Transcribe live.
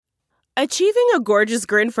Achieving a gorgeous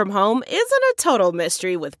grin from home isn't a total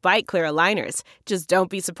mystery with Byte Clear aligners. Just don't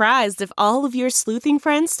be surprised if all of your sleuthing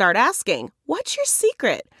friends start asking, "What's your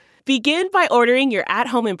secret?" Begin by ordering your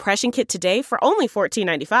at-home impression kit today for only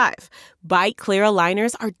 $14.95. Byte Clear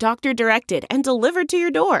aligners are doctor-directed and delivered to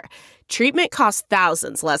your door. Treatment costs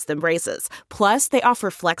thousands less than braces. Plus, they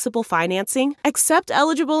offer flexible financing, accept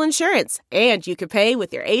eligible insurance, and you can pay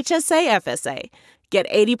with your HSA FSA. Get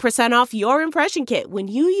 80% off your impression kit when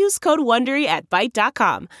you use code WONDERY at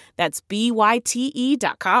Byte.com. That's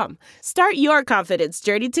BYTE.com. Start your confidence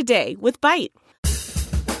journey today with Byte.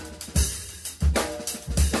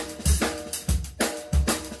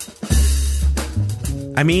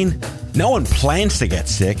 I mean, no one plans to get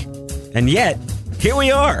sick, and yet, here we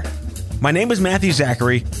are. My name is Matthew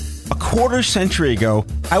Zachary. A quarter century ago,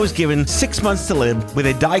 I was given 6 months to live with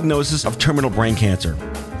a diagnosis of terminal brain cancer.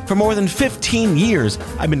 For more than 15 years,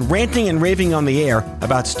 I've been ranting and raving on the air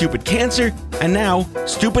about stupid cancer and now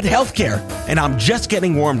stupid healthcare, and I'm just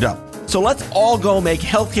getting warmed up. So let's all go make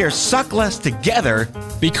healthcare suck less together,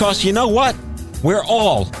 because you know what? We're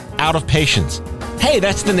all out of patience. Hey,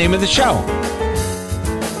 that's the name of the show.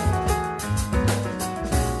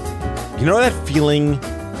 You know that feeling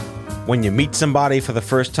when you meet somebody for the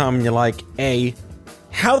first time and you're like, A,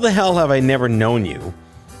 how the hell have I never known you?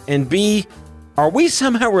 And B, are we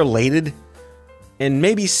somehow related? And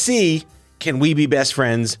maybe C, can we be best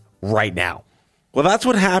friends right now? Well, that's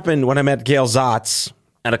what happened when I met Gail Zatz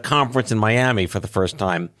at a conference in Miami for the first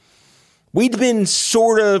time. We'd been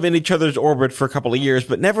sort of in each other's orbit for a couple of years,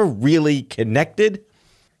 but never really connected.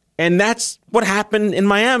 And that's what happened in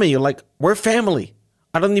Miami. Like, we're family.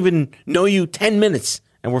 I don't even know you 10 minutes,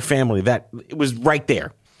 and we're family. That it was right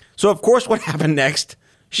there. So, of course, what happened next?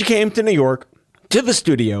 She came to New York, to the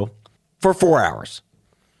studio, for 4 hours.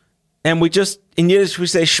 And we just, in Yiddish, we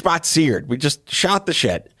say spaziert. We just shot the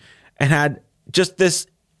shit and had just this,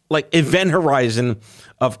 like, event horizon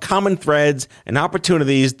of common threads and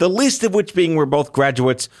opportunities, the least of which being we're both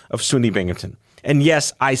graduates of SUNY Binghamton. And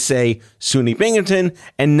yes, I say SUNY Binghamton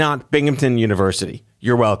and not Binghamton University.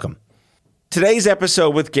 You're welcome. Today's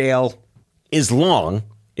episode with Gail is long.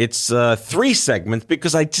 It's 3 segments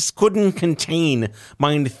because I just couldn't contain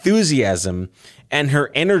my enthusiasm and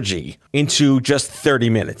her energy into just 30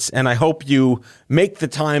 minutes. And I hope you make the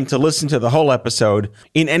time to listen to the whole episode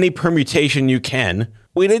in any permutation you can.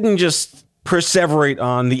 We didn't just perseverate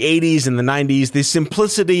on the 80s and the 90s, the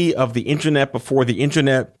simplicity of the internet before the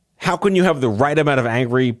internet. How can you have the right amount of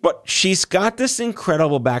angry? But she's got this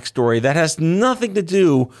incredible backstory that has nothing to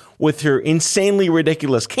do with her insanely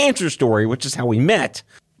ridiculous cancer story, which is how we met.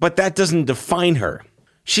 But that doesn't define her.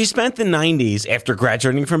 She spent the 90s, after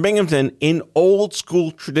graduating from Binghamton, in old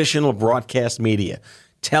school traditional broadcast media,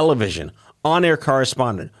 television, on-air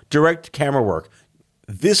correspondent, direct camera work.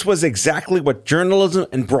 This was exactly what journalism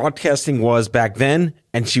and broadcasting was back then,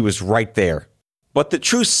 and she was right there. But the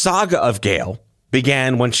true saga of Gail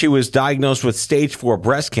began when she was diagnosed with stage 4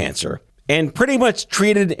 breast cancer and pretty much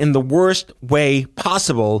treated in the worst way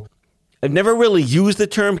possible. I've never really used the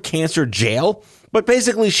term cancer jail, but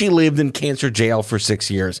basically she lived in cancer jail for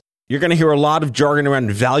 6 years. You're going to hear a lot of jargon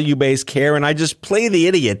around value-based care, and I just play the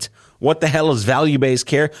idiot. What the hell is value-based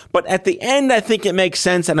care? But at the end, I think it makes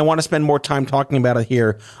sense, and I want to spend more time talking about it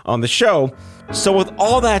here on the show. So with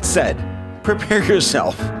all that said, prepare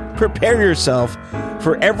yourself. Prepare yourself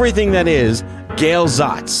for everything that is Gail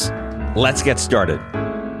Zatz. Let's get started.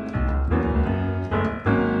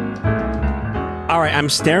 All right, I'm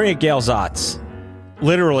staring at Gail Zatz,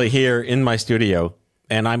 literally here in my studio,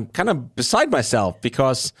 and I'm kind of beside myself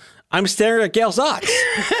because I'm staring at Gail Zatz.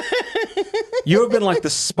 You have been like the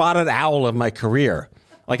spotted owl of my career.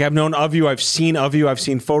 Like, I've known of you, I've seen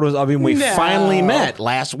photos of you, and we finally met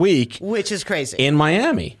last week. Which is crazy. In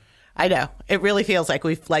Miami. I know. It really feels like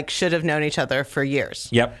we should have known each other for years.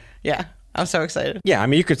 Yep. Yeah. I'm so excited. Yeah, I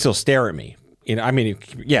mean, you could still stare at me. You know, I mean,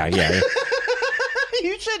 yeah.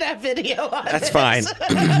 You should have video on That's fine.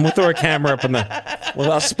 We'll throw a camera up with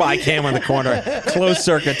a spy cam on the corner. Closed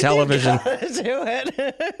circuit television. Do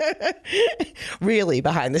it. Really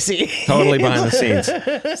behind the scenes. Totally behind the scenes.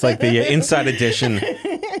 It's like the Inside Edition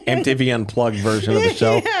MTV Unplugged version of the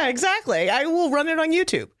show. Yeah, exactly. I will run it on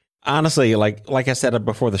YouTube. Honestly, like I said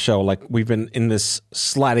before the show, like, we've been in this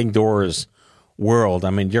sliding doors world. I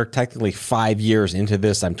mean, you're technically 5 years into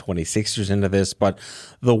this. I'm 26 years into this, but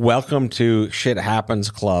the Welcome to Shit Happens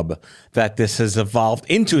Club that this has evolved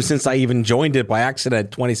into since I even joined it by accident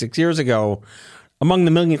 26 years ago, among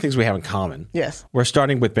the million things we have in common. Yes. We're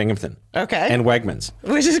starting with Binghamton. Okay. And Wegmans.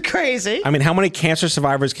 Which is crazy. I mean, how many cancer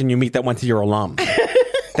survivors can you meet that went to your alum?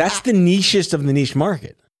 That's the nichest of the niche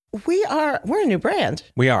market. We're a new brand.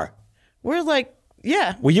 We are. We're like,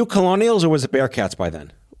 yeah. Were you Colonials or was it Bearcats by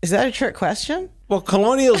then? Is that a trick question? Well,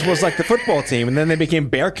 Colonials was like the football team, and then they became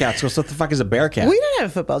Bearcats. So what the fuck is a Bearcat? We didn't have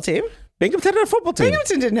a football team. Binghamton had a football team.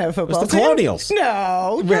 Binghamton didn't have a football It was the team. Colonials.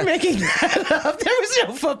 No, you're making that up. There was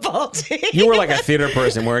no football team. You were like a theater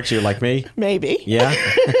person, weren't you? Like me? Maybe. Yeah.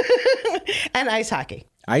 And ice hockey.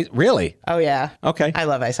 Really? Oh, yeah. Okay. I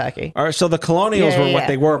love ice hockey. All right. So the Colonials were what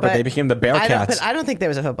they were, but they became the Bearcats. I don't think there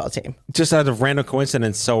was a football team. Just out of random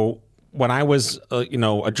coincidence. So when I was,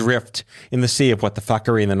 adrift in the sea of what the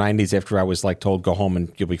fuckery in the 90s after I was like told, go home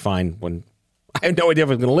and you'll be fine when I had no idea if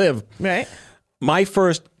I was going to live. Right. My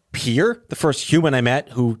first peer, the first human I met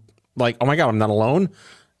who like, oh my God, I'm not alone.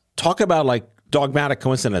 Talk about like dogmatic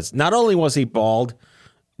coincidence. Not only was he bald,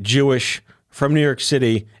 Jewish, from New York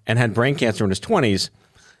City, and had brain cancer in his 20s,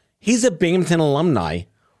 he's a Binghamton alumni.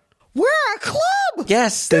 We're a club.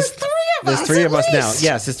 Yes. There's three of us. There's three of us at now. least.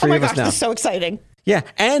 Yes, there's three of us now. This is so exciting. Yeah,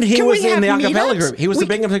 and he Can was we in the have acapella meetups? group. He was the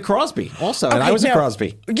Binghamton Crosby also, and I was a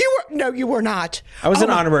Crosby. You were not. I was an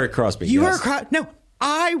honorary Crosby. You yes. were no.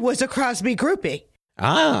 I was a Crosby groupie.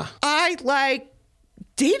 Ah, I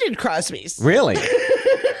dated Crosbys. really?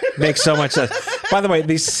 Makes so much sense. By the way,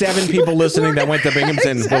 these 7 people listening that went to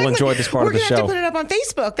Binghamton will enjoy this part of the We're gonna have show. to put it up on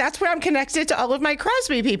Facebook. That's where I'm connected to all of my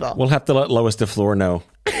Crosby people. We'll have to let Lois DeFleur know.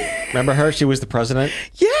 Remember her? She was the president.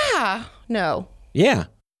 Yeah. No. Yeah.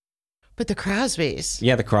 But the Crosbys.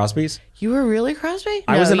 Yeah, the Crosbys. You were really Crosby?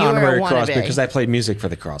 I was an you were a honorary Crosby wannabe. because I played music for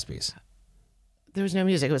the Crosbys. There was no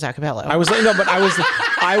music. It was a cappella. I was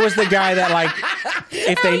the guy that like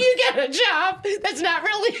if they you get a job that's not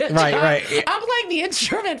really a Right, job. right. I'm like the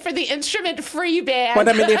instrument for the instrument-free band. But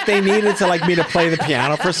I mean, if they needed to like me to play the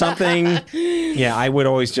piano for something, yeah, I would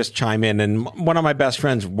always just chime in. And one of my best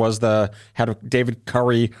friends was had David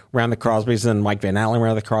Curry around the Crosbys and Mike Van Allen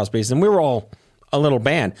around the Crosbys, and we were all a little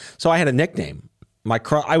band. So I had a nickname.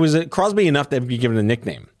 I was a Crosby enough to be given a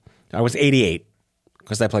nickname. I was 88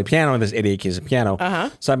 because I play piano, and there's 88 kids in piano.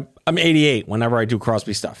 So I'm 88 whenever I do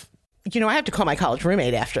Crosby stuff. You know, I have to call my college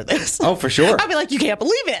roommate after this. Oh, for sure. I'll be like, you can't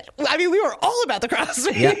believe it. I mean, we were all about the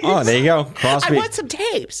Crosby. Yeah. Oh, there you go. Crosby. I want some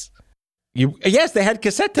tapes. Yes, they had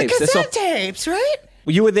cassette tapes. Cassette tapes, right?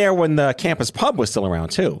 You were there when the campus pub was still around,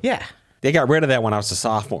 too. Yeah. They got rid of that when I was a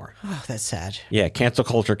sophomore. Oh, that's sad. Yeah, cancel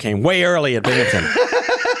culture came way early at Binghamton.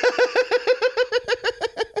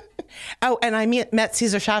 Oh, and I met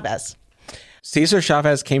Cesar Chavez Cesar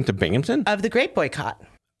Chavez came to Binghamton? of the grape boycott.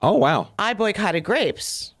 Oh, wow. I boycotted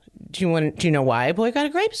grapes. Do you know why I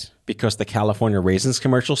boycotted grapes? Because the California Raisins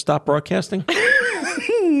commercial stopped broadcasting?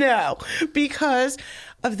 No, because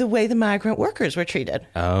of the way the migrant workers were treated.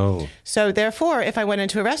 Oh. So therefore, if I went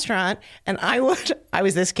into a restaurant and I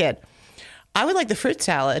was this kid, I would like the fruit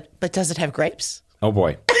salad, but does it have grapes? Oh,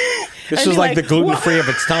 boy. This I'd was be like the gluten-free "What?" of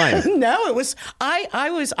its time. No, it was,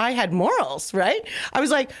 I had morals, right? I was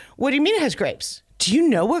like, what do you mean it has grapes? Do you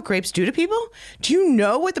know what grapes do to people? Do you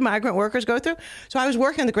know what the migrant workers go through? So I was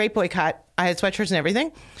working on the grape boycott. I had sweatshirts and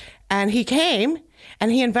everything. And he came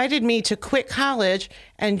and he invited me to quit college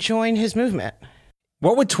and join his movement.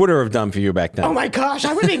 What would Twitter have done for you back then? Oh my gosh,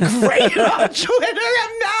 I would be great on Twitter.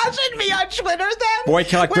 Imagine me on Twitter then.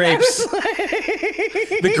 Boycott When I grapes. was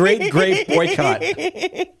like- The great grape boycott.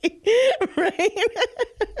 Right?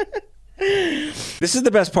 This is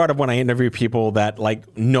the best part of when I interview people that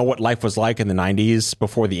like know what life was like in the 90s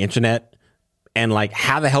before the internet and like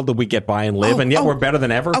how the hell did we get by and live and yet we're better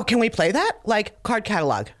than ever. Oh, can we play that? Like card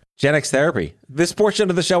catalog. Gen X therapy. This portion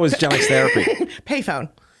of the show is Gen X therapy. Payphone.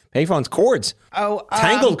 Payphones, cords. Oh,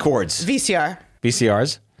 Tangled cords. VCR.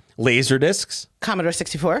 VCRs. Laser discs. Commodore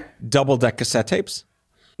 64. Double-deck cassette tapes.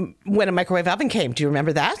 When a microwave oven came. Do you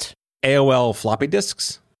remember that? AOL floppy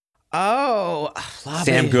disks. Oh, floppy.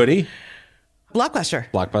 Sam Goody.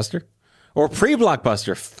 Blockbuster. Blockbuster. Or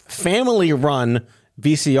pre-Blockbuster. Family-run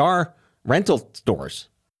VCR rental stores.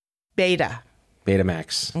 Beta.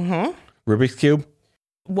 Betamax. Rubik's Cube.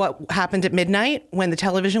 What happened at midnight when the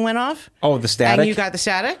television went off? Oh, the static. And you got the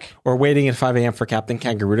static? Or waiting at 5 a.m. for Captain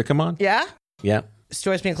Kangaroo to come on. Yeah. Yeah.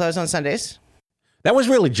 Stores being closed on Sundays? That was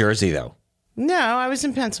really Jersey, though. No, I was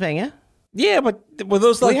in Pennsylvania. Yeah, but were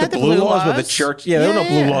those like had the the blue blue laws with the laws. church? Yeah, there were no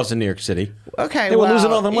blue Yeah. laws in New York City. Okay, They were well,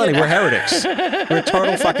 losing all the money. you know. We're heretics. We're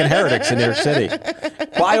total fucking heretics in New York City.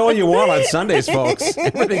 Buy all you want on Sundays, folks.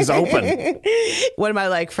 Everything's open. One of my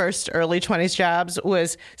like first early 20s jobs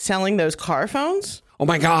was selling those car phones. Oh,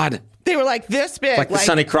 my God. They were like this big. Like the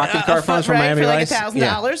Sonny Crockett car phones from right, Miami for like Vice?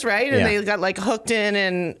 $1,000, right? And Yeah. they got like hooked in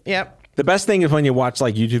and, yep. The best thing is when you watch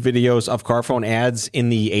like YouTube videos of car phone ads in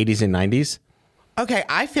the 80s and 90s. Okay,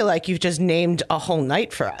 I feel like you've just named a whole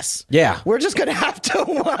night for us. Yeah. We're just going to have to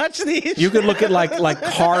watch these. You could look at like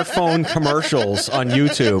car phone commercials on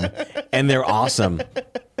YouTube, and they're awesome.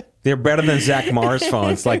 They're better than Zach Mars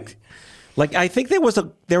phones. Like I think there was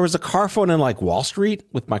a car phone in like Wall Street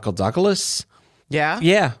with Michael Douglas. Yeah?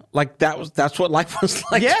 Yeah, like that's what life was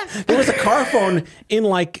like. Yeah. There was a car phone in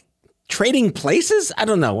like Trading Places. I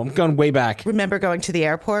don't know. I'm going way back. Remember going to the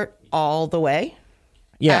airport all the way?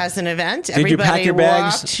 Yeah. As an event? Did you pack your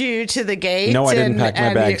bags? Walked you to the gate. No, I didn't pack my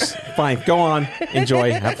and bags. Fine, go on,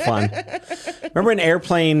 enjoy, have fun. Remember in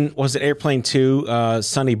Airplane 2,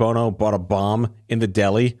 Sonny Bono bought a bomb in the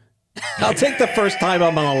deli? I'll take the first time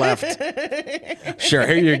I'm on the left. Sure,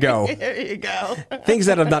 here you go. There you go. Things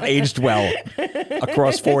that have not aged well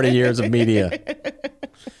across 40 years of media.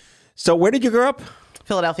 So where did you grow up?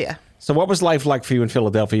 Philadelphia. So what was life like for you in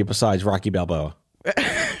Philadelphia besides Rocky Balboa?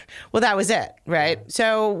 Well, that was it, right?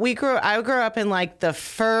 So I grew up in like the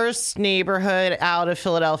first neighborhood out of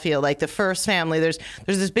Philadelphia, like the first family. There's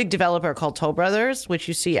this big developer called Toll Brothers, which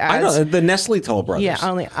you see as I know, the Nestle Toll Brothers. Yeah,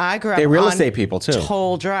 only I grew up They're real on estate people too.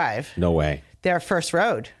 Toll Drive. No way. Their first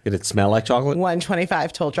road. Did it smell like chocolate?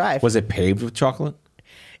 125 Toll Drive. Was it paved with chocolate?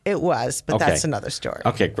 It was, but Okay. that's another story.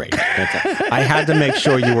 Okay, great. I had to make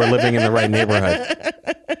sure you were living in the right neighborhood.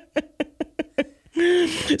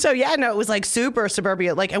 So yeah, no, it was like super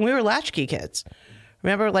suburbia, like, and we were latchkey kids.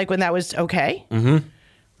 Remember, like when that was okay? Mm-hmm.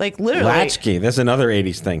 Like literally, Latchkey. That's another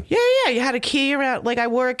 80s thing. Yeah, yeah. You had a key around. Like I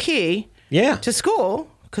wore a key. Yeah. To school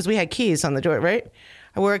because we had keys on the door, right?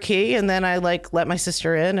 I wore a key, and then I like let my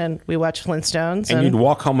sister in, and we watched Flintstones. And you'd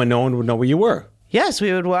walk home and no one would know where you were. Yes,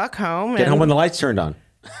 we would walk home. Get home when the lights turned on.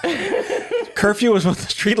 Curfew was when the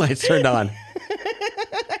street lights turned on.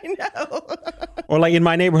 I know. Or like in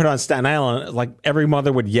my neighborhood on Staten Island, like every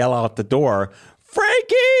mother would yell out the door,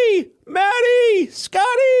 Frankie, Maddie,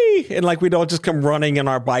 Scotty. And like we'd all just come running in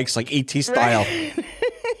our bikes like ET style.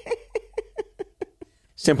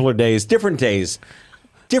 Simpler days, different days.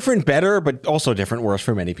 Different better, but also different worse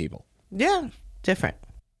for many people. Yeah, different.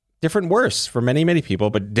 Different worse for many, many people,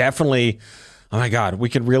 but definitely, oh my God, we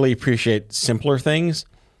could really appreciate simpler things.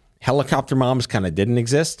 Helicopter moms kind of didn't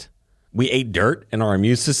exist. We ate dirt and our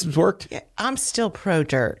immune systems worked. Yeah, I'm still pro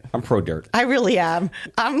dirt. I'm pro dirt. I really am.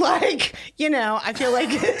 I'm like, I feel like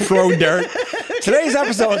Pro dirt. Today's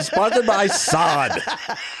episode is sponsored by Sod.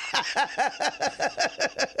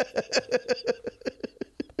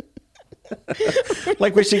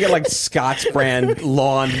 Like we should get like Scott's brand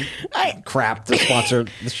lawn crap to sponsor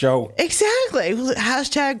the show. Exactly.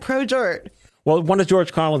 Hashtag pro dirt. Well, one of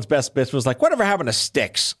George Carlin's best bits was like, whatever happened to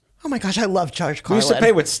sticks? Oh my gosh, I love George We Carlin. used to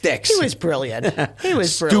play with sticks. He was brilliant. He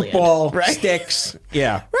was Stoop brilliant. ball, Right? sticks.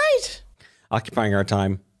 Yeah. Right. Occupying our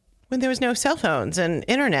time. When there was no cell phones and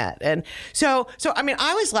internet. And so I mean,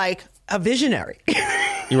 I was like a visionary.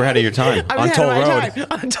 You were ahead of your time I was on ahead Toll of my Road.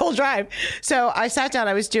 time, on Toll Drive. So I sat down.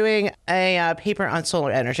 I was doing a paper on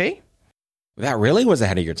solar energy. That really was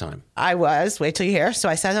ahead of your time. I was. Wait till you hear. So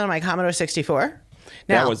I sat down on my Commodore 64.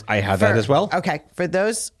 Now, I had that as well. Okay. For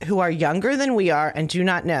those who are younger than we are and do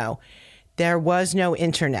not know, there was no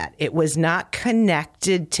internet. It was not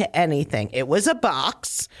connected to anything. It was a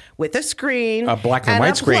box with a screen. A black and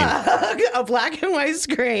white screen. A black and white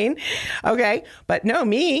screen. Okay. But no,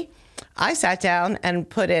 I sat down and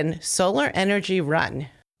put in solar energy run.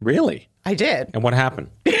 Really? I did. And what happened?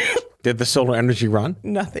 Did the solar energy run?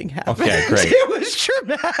 Nothing happened. Okay, great. It was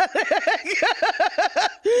traumatic.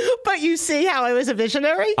 But you see how I was a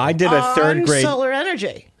visionary? I did a third on grade solar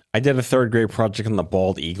energy. I did a third grade project on the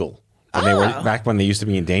bald eagle. When they were back when they used to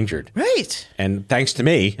be endangered. Right. And thanks to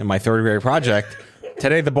me and my third grade project,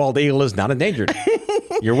 today the bald eagle is not endangered.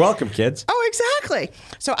 You're welcome, kids. Oh, exactly.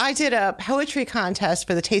 So I did a poetry contest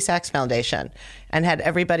for the Tay-Sachs Foundation and had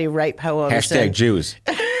everybody write poems. Hashtag Jews.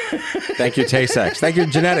 Thank you, Tay-Sachs. Thank you,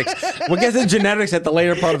 genetics. We'll get to genetics at the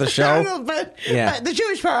later part of the show. But the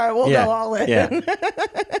Jewish part, we'll go all in. Yeah.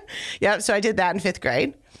 Yeah, so I did that in 5th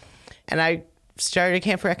grade. And I started a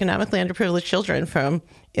camp for economically underprivileged children from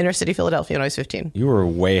inner city Philadelphia when I was 15. You were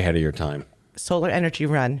way ahead of your time. Solar energy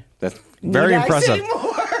run. That's very Need I impressive. say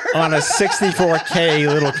more? On a 64K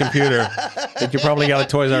little computer that you probably got at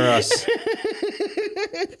Toys R Us.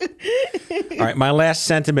 All right, my last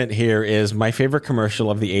sentiment here is my favorite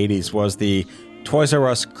commercial of the 80s was the Toys R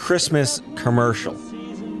Us Christmas commercial. Do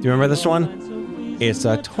you remember this one? It's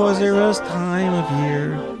a Toys R Us time of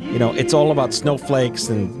year. You know, it's all about snowflakes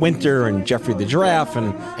and winter and Jeffrey the Giraffe.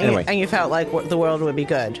 And anyway, And you felt like the world would be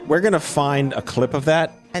good. we're going to find a clip of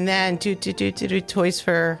that. And then do Toys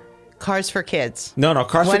for Cars for Kids. No,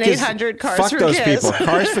 Cars for Kids. 1-800 Cars fuck for those Kids. people.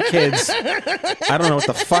 Cars for Kids. I don't know what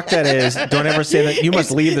the fuck that is. Don't ever say that. You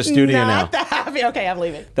must leave the studio now. Not the happy. Okay, I'm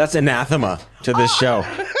leaving. That's anathema to this show.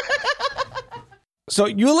 So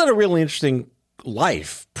you led a really interesting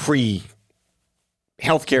life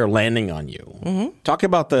pre-healthcare landing on you. Mm-hmm. Talk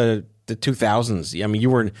about the 2000s. I mean,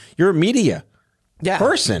 you're a media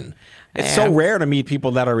person. It's so rare to meet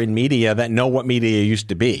people that are in media that know what media used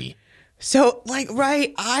to be. So,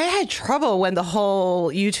 I had trouble when the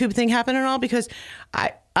whole YouTube thing happened and all, because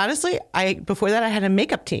before that I had a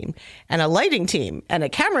makeup team and a lighting team and a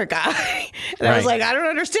camera guy. And I was like, I don't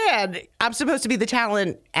understand. I'm supposed to be the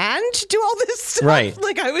talent and do all this stuff. Right.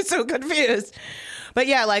 Like, I was so confused. But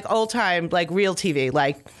yeah, like old time, like real TV,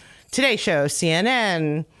 like Today Show,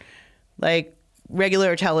 CNN, like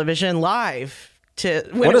regular television, live.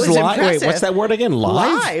 What is live? Wait, what's that word again?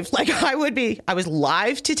 Live? Live. Like I was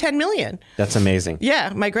live to 10 million. That's amazing.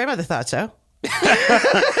 Yeah, my grandmother thought so.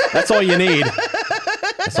 That's all you need.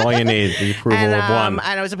 That's all you need. The approval of one.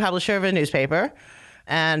 And I was a publisher of a newspaper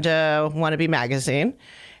and Wannabe magazine.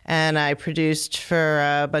 And I produced for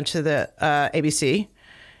a bunch of the ABC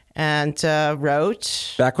and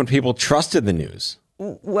wrote. Back when people trusted the news.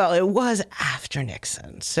 Well, it was after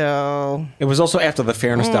Nixon. So it was also after the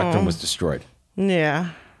Fairness Doctrine was destroyed.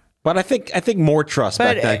 Yeah. But I think more trust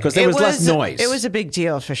back then because there was less noise. It was a big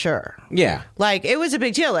deal for sure. Yeah. Like, it was a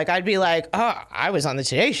big deal. Like, I'd be like, oh, I was on the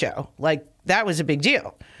Today Show. Like, that was a big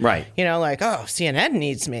deal. Right. You know, like, oh, CNN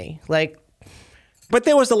needs me. Like. But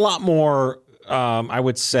there was a lot more, I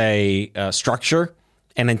would say, structure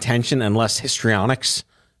and intention and less histrionics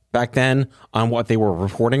back then on what they were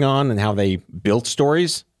reporting on and how they built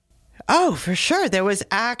stories. Oh, for sure. There was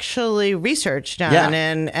actually research done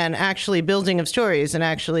and actually building of stories and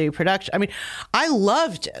actually production. I mean, I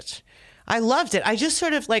loved it. I just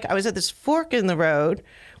sort of I was at this fork in the road,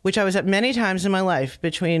 which I was at many times in my life,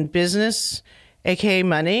 between business, aka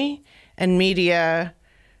money, and media,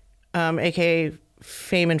 aka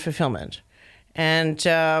fame and fulfillment. And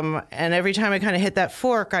every time I kind of hit that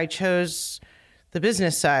fork, I chose the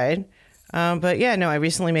business side. But yeah, no, I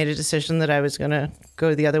recently made a decision that I was going to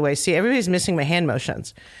go the other way. See, everybody's missing my hand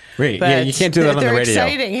motions. Right. Yeah, you can't do that on the radio. They're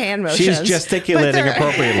exciting hand motions. She's gesticulating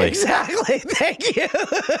appropriately. Exactly. Thank you.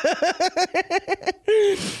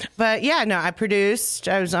 But yeah, no, I produced.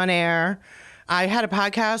 I was on air. I had a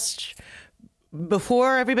podcast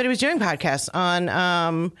before everybody was doing podcasts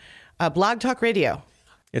on Blog Talk Radio.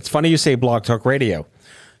 It's funny you say Blog Talk Radio.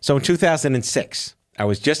 So in 2006... I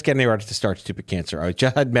was just getting ready to start Stupid Cancer. I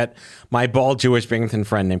just had met my bald Jewish Binghamton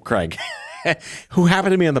friend named Craig, who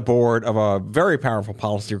happened to be on the board of a very powerful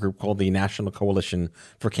policy group called the National Coalition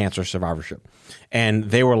for Cancer Survivorship. And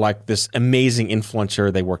they were like this amazing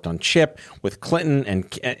influencer. They worked on CHIP with Clinton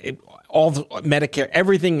and all the Medicare,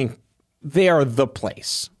 everything. They are the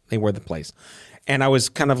place. They were the place. And I was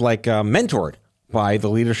kind of mentored by the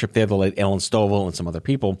leadership there, the late Ellen Stovall and some other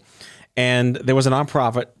people. And there was a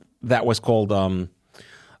nonprofit that was called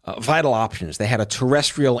Vital Options. They had a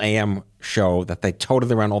terrestrial AM show that they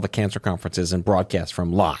toted around all the cancer conferences and broadcast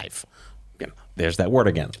from live. There's that word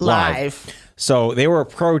again. Live. So they were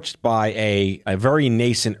approached by a very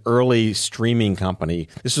nascent early streaming company.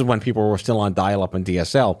 This is when people were still on dial-up and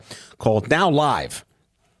DSL, called Now Live.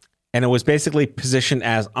 And it was basically positioned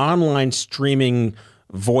as online streaming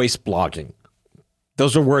voice blogging.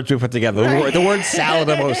 Those are words we put together. Right. The word Salad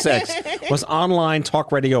of 06 was online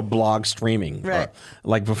talk radio blog streaming. Right.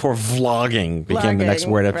 Like before vlogging became the next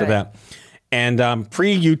word after that. And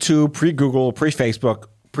pre-YouTube, pre-Google, pre-Facebook,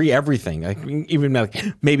 pre-everything. Even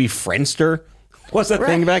maybe Friendster was a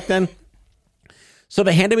thing back then. So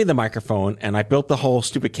they handed me the microphone and I built the whole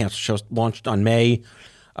Stupid Cancer show, launched on May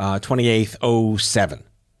 28th, 07.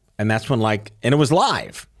 And that's when and it was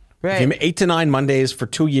live. Right. 8 to 9 Mondays for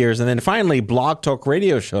 2 years. And then finally, Blog Talk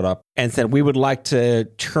Radio showed up and said, we would like to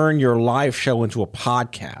turn your live show into a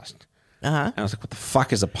podcast. And I was like, what the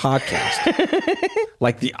fuck is a podcast?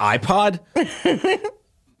 Like the iPod?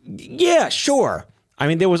 Yeah, sure. I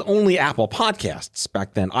mean, there was only Apple Podcasts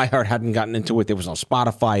back then. iHeart hadn't gotten into it. There was no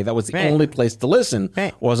Spotify. That was the only place to listen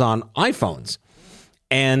was on iPhones.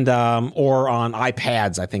 And or on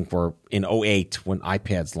iPads, I think were in 08 when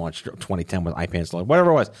iPads launched, 2010 when iPads launched,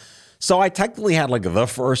 whatever it was. So I technically had the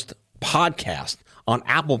first podcast on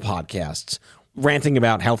Apple Podcasts ranting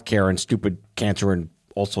about healthcare and stupid cancer and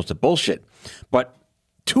all sorts of bullshit. But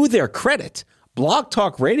to their credit, Blog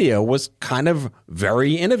Talk Radio was kind of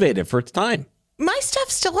very innovative for its time. My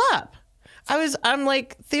stuff's still up. I'm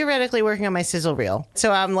theoretically working on my sizzle reel.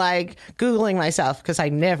 So I'm Googling myself because I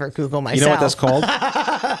never Google myself. You know what that's called?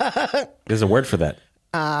 There's a word for that.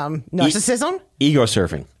 Narcissism? Ego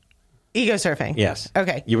surfing. Ego surfing. Yes.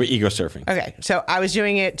 Okay. You were ego surfing. Okay. So I was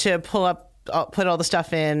doing it to put all the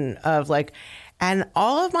stuff in of like, and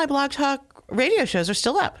all of my Blog Talk radio shows are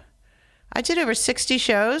still up. I did over 60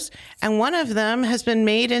 shows, and one of them has been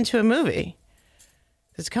made into a movie.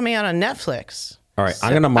 It's coming out on Netflix. All right.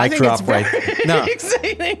 I'm going to mic drop right. No.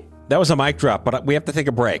 Exciting. That was a mic drop, but we have to take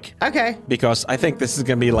a break. Okay. Because I think this is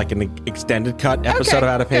going to be like an extended cut episode Okay,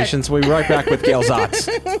 of Out of Patience. We'll be right back with Gail Zotz.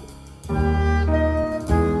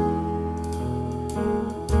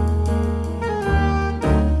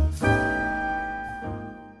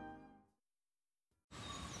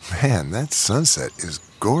 Man, that sunset is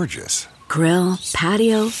gorgeous. Grill,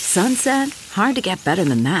 patio, sunset. Hard to get better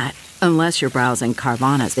than that. Unless you're browsing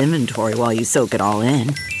Carvana's inventory while you soak it all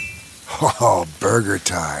in. Oh, burger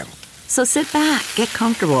time. So sit back, get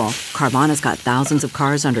comfortable. Carvana's got thousands of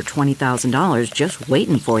cars under $20,000 just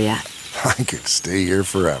waiting for you. I could stay here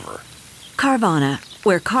forever. Carvana,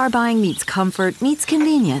 where car buying meets comfort meets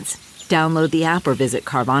convenience. Download the app or visit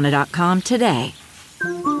Carvana.com today.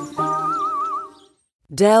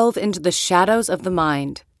 Delve into the shadows of the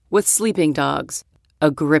mind with Sleeping Dogs,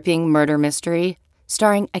 a gripping murder mystery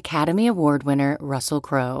starring Academy Award winner Russell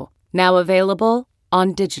Crowe. Now available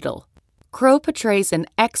on digital. Crowe portrays an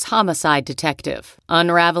ex-homicide detective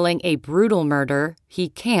unraveling a brutal murder he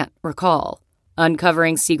can't recall.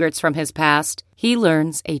 Uncovering secrets from his past, he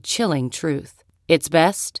learns a chilling truth. It's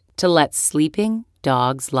best to let sleeping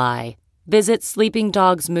dogs lie. Visit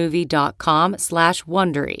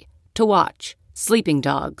sleepingdogsmovie.com/Wondery to watch Sleeping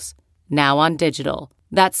Dogs, now on digital.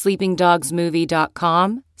 That's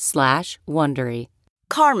sleepingdogsmovie.com/Wondery.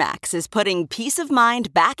 CarMax is putting peace of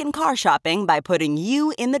mind back in car shopping by putting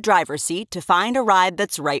you in the driver's seat to find a ride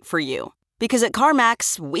that's right for you. Because at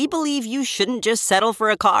CarMax, we believe you shouldn't just settle for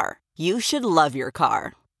a car. You should love your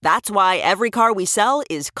car. That's why every car we sell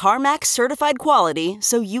is CarMax certified quality,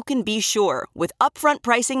 so you can be sure with upfront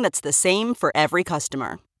pricing that's the same for every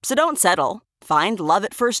customer. So don't settle. Find love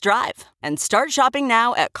at first drive and start shopping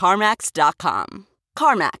now at CarMax.com.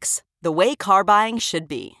 CarMax, the way car buying should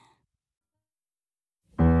be.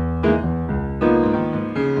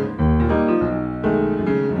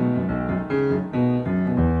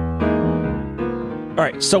 All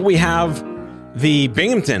right, so we have the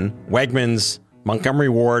Binghamton, Wegmans, Montgomery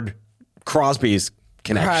Ward, Crosby's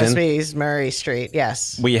connection. Crosby's, Murray Street,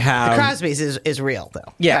 yes. We have the Crosby's is real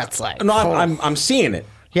though. Yeah, that's like no, I'm seeing it.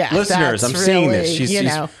 Yeah, listeners, I'm seeing this.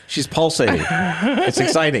 Really, She's pulsating. It's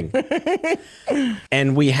exciting.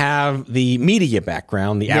 And we have the media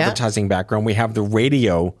background, the advertising background. We have the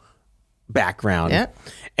radio background. Yeah.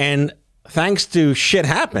 And thanks to Shit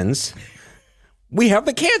Happens, we have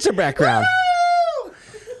the cancer background.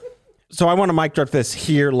 So I want to mic drop this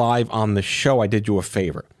here live on the show. I did you a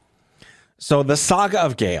favor. So the saga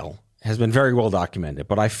of Gail has been very well documented,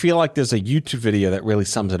 but I feel like there's a YouTube video that really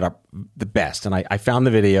sums it up the best. And I found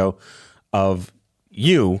the video of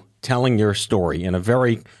you telling your story in a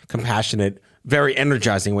very compassionate, very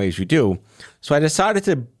energizing way as you do. So I decided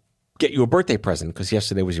to get you a birthday present because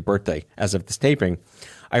yesterday was your birthday as of this taping.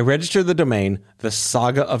 I registered the domain,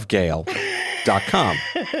 thesagaofgale.com.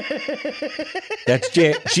 That's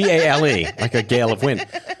Gale, like a gale of wind.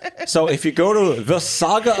 So if you go to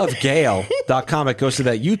thesagaofgale.com, it goes to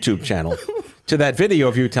that YouTube channel, to that video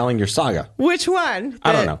of you telling your saga. Which one?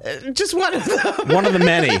 I don't know. Just one of them. One of the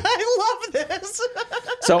many. I love this.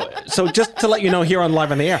 So just to let you know here on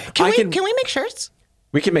Live on the Air. Can we make shirts?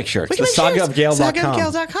 We can make shirts. We can make shirts. Thesagaofgale.com.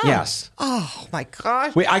 Sagaofgale.com. Yes. Oh my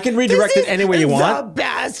gosh. I can redirect it any way you want. The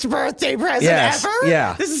best birthday present ever.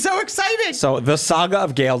 Yeah. This is so exciting. So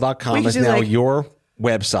thesagaofgale.com is now your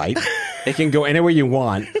website. It can go anywhere you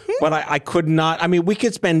want. But I could not. I mean, we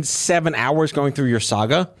could spend 7 hours going through your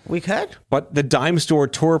saga. We could. But the Dime Store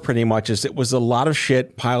tour pretty much it was a lot of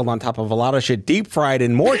shit piled on top of a lot of shit, deep fried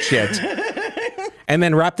in more shit. And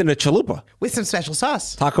then wrapped in a chalupa. With some special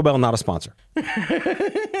sauce. Taco Bell, not a sponsor.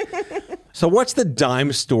 So what's the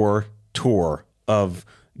Dime Store tour of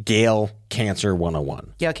Gail Cancer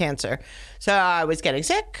 101? Gail Cancer. So I was getting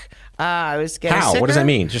sick. I was getting How? sicker. What does that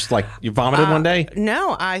mean? Just like you vomited one day?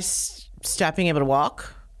 No, I stopped being able to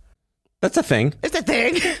walk. That's a thing. It's a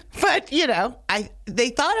thing. But,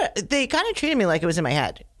 they kind of treated me like it was in my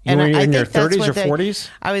head. You were in your 30s or 40s?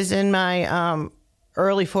 I was in my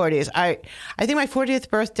early 40s. I think my 40th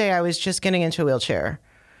birthday, I was just getting into a wheelchair.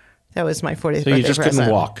 That was my 40th birthday. So you just present.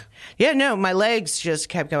 couldn't walk? Yeah, no, my legs just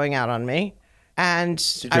kept going out on me. And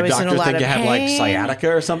Did I your was in a doctor lot think of you had like pain. sciatica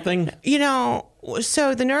or something?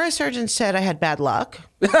 So the neurosurgeon said I had bad luck.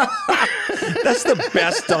 That's the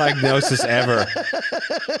best diagnosis ever.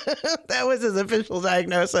 That was his official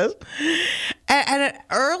diagnosis. And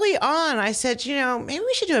early on, I said, maybe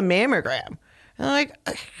we should do a mammogram. And they're like,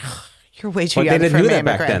 you're way too young for a mammogram. They didn't do that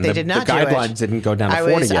back then. They did not do it. The guidelines didn't go down to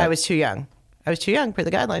 40 yet. I was too young. I was too young for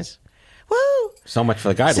the guidelines. Woo! So much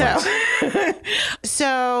for the guidelines.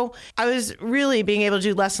 So I was really being able to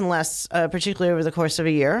do less and less, particularly over the course of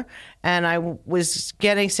a year. And I was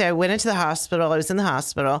I went into the hospital. I was in the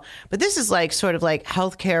hospital. But this is sort of like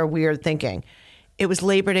healthcare weird thinking. It was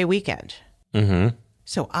Labor Day weekend. Mm-hmm.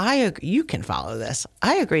 So you can follow this.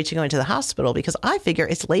 I agreed to go into the hospital because I figure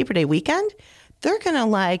it's Labor Day weekend. They're going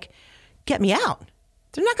to get me out.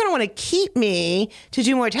 They're not going to want to keep me to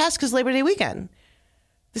do more tests because Labor Day weekend.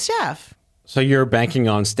 The staff. So you're banking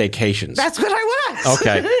on staycations. That's what I was.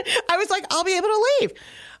 Okay. I was like, I'll be able to leave.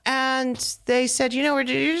 And they said, you're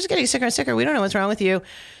just getting sicker and sicker. We don't know what's wrong with you.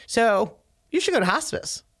 So you should go to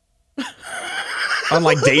hospice. On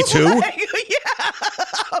day 2? Yeah.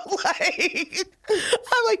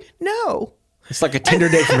 I'm like, no. It's like a Tinder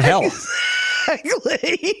date from hell.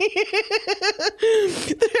 Exactly.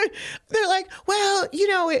 They're like, well,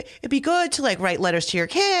 it'd be good to write letters to your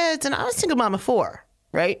kids. And I was a single mom of 4.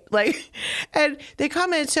 Right? And they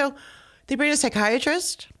come in. So they bring a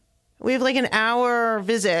psychiatrist. We have an hour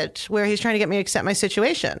visit where he's trying to get me to accept my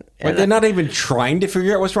situation. But they're not even trying to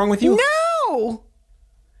figure out what's wrong with you? No.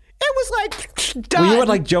 It was done. Were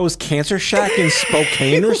you at Joe's Cancer Shack in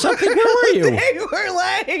Spokane or something? Where were you? They were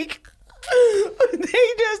they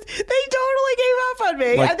totally gave up on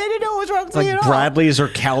me. And they didn't know what was wrong with me at all. Bradley's or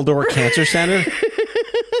Caldor Cancer Center?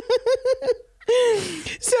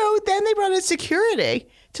 So then they brought in security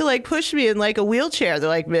to push me in a wheelchair. They're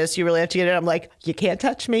like, miss, you really have to get in. I'm like, you can't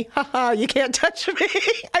touch me. Haha, you can't touch me.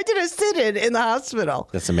 I did a sit-in the hospital.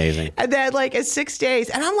 That's amazing. And then at 6 days,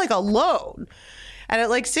 and I'm alone. And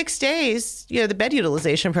at 6 days, the bed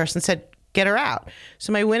utilization person said, get her out.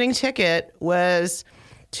 So my winning ticket was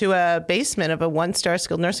to a basement of a 1-star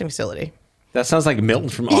skilled nursing facility. That sounds like Milton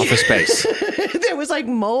from Office Space. There was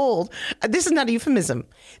mold. This is not a euphemism.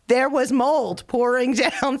 There was mold pouring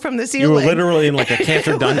down from the ceiling. You were literally in a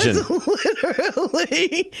cancer dungeon.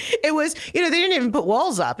 Literally. It was, they didn't even put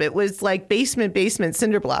walls up. It was basement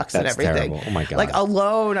cinder blocks. That's and everything. Terrible. Oh my God.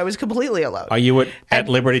 Alone. I was completely alone. Are you at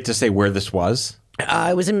liberty to say where this was?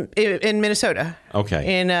 I was in Minnesota.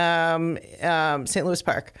 Okay. In St. Louis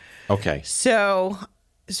Park. Okay. So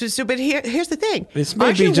but here's the thing. This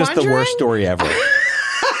might be just the worst story ever.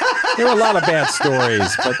 There are a lot of bad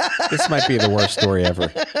stories, but this might be the worst story ever.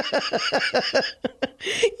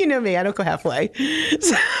 You know me, I don't go halfway.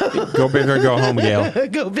 So. Go big or go home, Gail.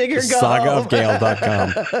 Go big or go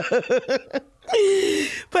Sagaofgail.com.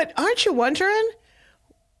 But aren't you wondering,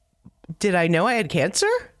 did I know I had cancer?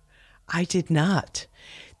 I did not.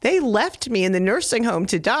 They left me in the nursing home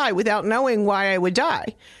to die without knowing why I would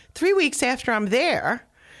die. 3 weeks after I'm there,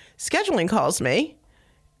 scheduling calls me.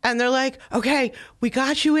 And they're like, okay, we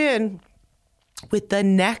got you in with the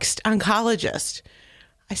next oncologist.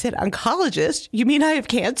 I said, oncologist? You mean I have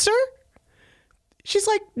cancer? She's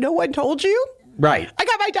like, no one told you? Right. I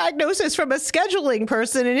got my diagnosis from a scheduling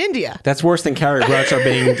person in India. That's worse than Carrie Bradshaw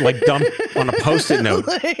being dumped on a Post-it note.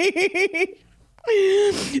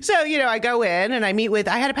 So, I go in and I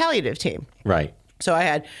had a palliative team. Right. So I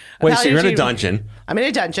had. Wait, so you're in a dungeon. I'm in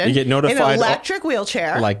a dungeon. You get notified. In an electric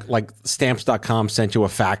wheelchair. Like Stamps.com sent you a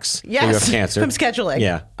fax. Yes. That you have cancer. From scheduling.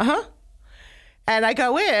 Yeah. Uh-huh. And I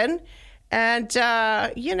go in and,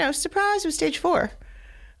 surprise, it was stage 4.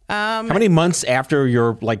 How many months after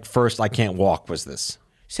your first I can't walk was this?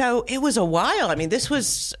 So it was a while. I mean,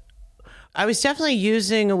 I was definitely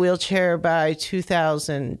using a wheelchair by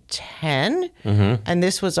 2010. Mm-hmm. And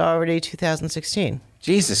this was already 2016.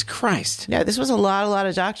 Jesus Christ. Yeah, this was a lot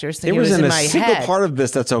of doctors thinking it was in my head. a single part of this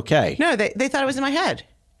that's okay. No, they thought it was in my head.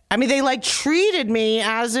 I mean, they treated me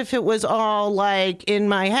as if it was all in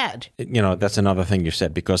my head. That's another thing you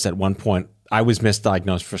said, because at one point I was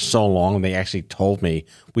misdiagnosed for so long and they actually told me,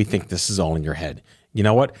 we think this is all in your head. You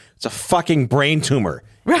know what? It's a fucking brain tumor.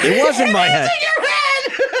 Right. It was in my head. It's in your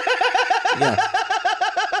head. Yeah.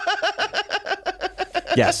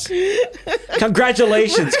 Yes.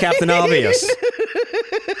 Congratulations, Captain Obvious.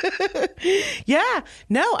 Yeah.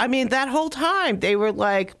 No, I mean, that whole time they were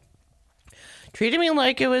treating me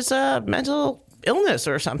like it was a mental illness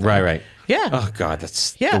or something. Right. Yeah. Oh, God,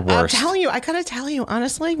 that's the worst. I'm telling you, I gotta tell you,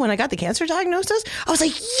 honestly, when I got the cancer diagnosis, I was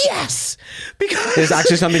like, yes! Because there's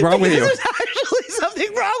actually something wrong with you. There's actually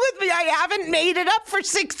something wrong with me. I haven't made it up for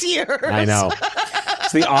 6 years. I know.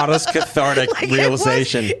 It's the oddest cathartic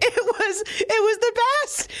realization. It was the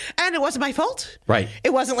best. And it wasn't my fault. Right.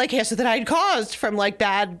 It wasn't like cancer that I had caused from like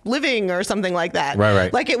bad living or something like that.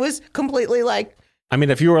 Right. Like it was completely like, I mean,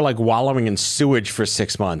 if you were like wallowing in sewage for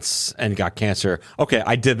 6 months and got cancer, okay,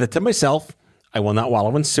 I did that to myself. I will not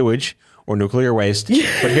wallow in sewage or nuclear waste.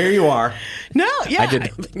 But here you are. no, yeah. I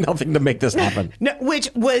did nothing to make this happen. No, which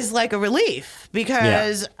was like a relief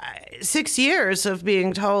because 6 years of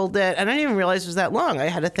being told that, and I didn't even realize it was that long. I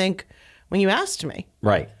had to think when you asked me.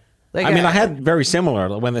 Right. Like, I mean, I had very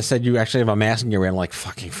similar when they said you actually have a mass in your head. I'm like,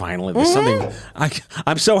 fucking finally, there's something.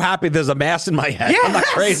 I'm so happy there's a mass in my head. I'm not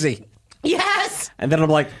Yes. crazy. Yes. And then I'm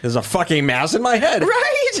like, there's a fucking mass in my head.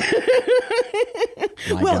 Right.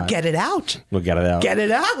 My Well, God. get it out. We'll get it out. Get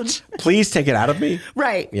it out. Please take it out of me.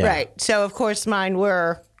 Right, Yeah. right. So, of course, mine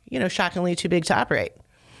were, shockingly too big to operate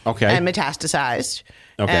Okay. and metastasized.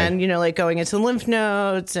 Okay. And, like going into the lymph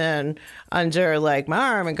nodes and under like my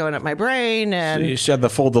arm and going up my brain. And You should have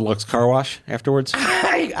the full deluxe car wash afterwards.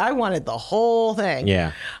 I wanted the whole thing.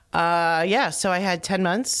 Yeah. So I had 10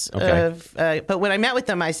 months Okay. of, but when I met with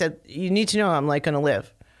them, I said, you need to know I'm like going to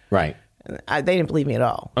live. Right. They didn't believe me at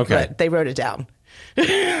all. Okay. But they wrote it down.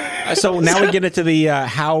 So now we get into the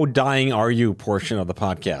how dying are you portion of the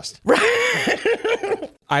podcast.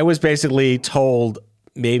 Right. I was basically told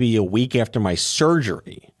maybe a week after my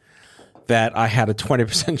surgery that I had a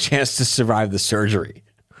 20% chance to survive the surgery.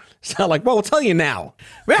 So I'm like, well, we'll tell you now.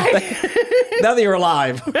 Right. Now that you're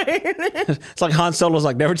alive. It's like Han Solo's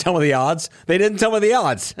like, never tell me the odds. They didn't tell me the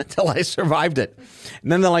odds until I survived it.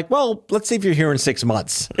 And then they're like, well, let's see if you're here in 6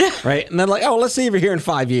 months. Right. And then like, oh, let's see if you're here in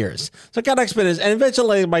 5 years. So I got expedited. And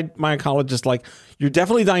eventually my oncologist like, you're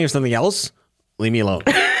definitely dying of something else. Leave me alone.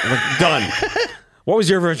 I'm like, done. What was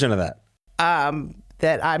your version of that?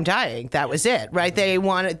 That I'm dying. That was it, right? They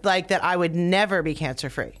wanted like that I would never be cancer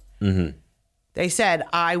free. Mm-hmm. They said,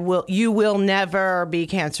 you will never be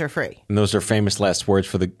cancer free. And those are famous last words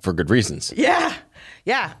for good reasons. Yeah.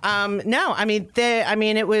 Yeah. No, I mean,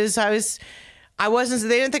 it was, I wasn't,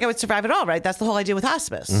 they didn't think I would survive at all, right? That's the whole idea with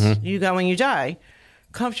hospice. Mm-hmm. You go and you die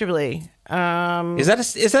comfortably. Is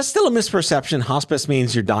that still a misperception? Hospice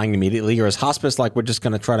means you're dying immediately, or is hospice like we're just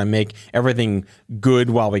going to try to make everything good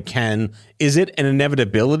while we can? Is it an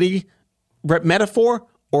inevitability metaphor,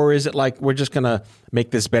 or is it like we're just going to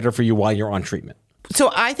make this better for you while you're on treatment?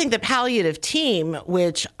 So I think the palliative team,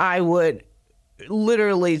 which I would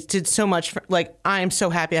literally did so much for, like, I am so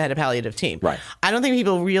happy I had a palliative team. Right. I don't think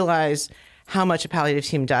people realize how much a palliative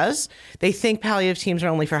team does. They think palliative teams are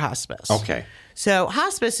only for hospice. Okay. So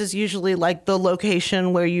hospice is usually like the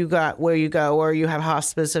location where you go, or you have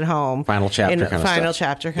hospice at home. Final chapter kind of stuff. Final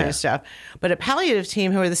chapter kind of stuff. But a palliative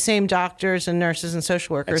team, who are the same doctors and nurses and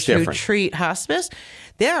social workers That's who different. treat hospice,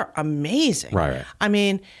 they're amazing. Right. I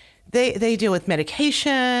mean, they deal with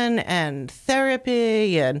medication and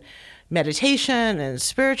therapy and meditation and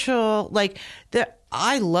spiritual. Like,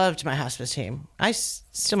 I loved my hospice team.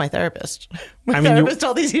 Still my therapist. My therapist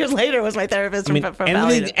all these years later was my therapist from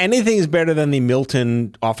palliative. Anything is better than the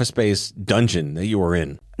Milton office space dungeon that you were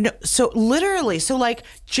in. No, so literally, like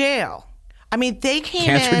jail. I mean, they came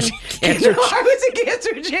Cancer in. jail. I was in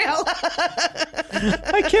cancer jail.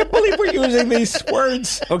 I can't believe we're using these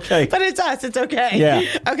words. Okay. But it's us. It's okay. Yeah.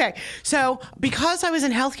 Okay. So because I was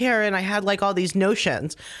in healthcare and I had like all these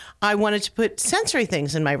notions, I wanted to put sensory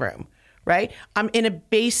things in my room. Right? I'm in a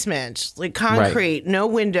basement, like concrete, no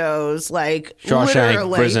windows, like Shawshank,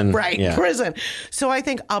 literally. prison. Right. Yeah. Prison. So I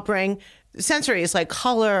think I'll bring sensories like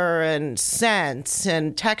color and scents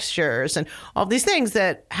and textures and all these things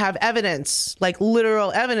that have evidence, like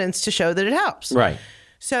literal evidence to show that it helps. Right.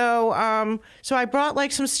 So, so I brought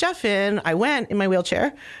like some stuff in. I went in my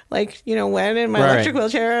wheelchair, went in my electric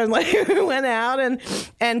wheelchair and like went out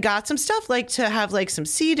and got some stuff like to have like some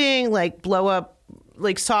seating, like blow up,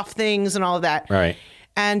 like soft things and all of that. Right.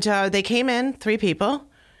 And they came in, 3 people,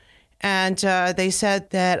 and they said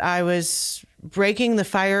that I was breaking the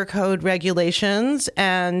fire code regulations,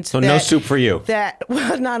 and So no soup for you.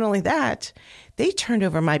 Well, not only that, they turned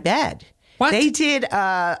over my bed. What? They did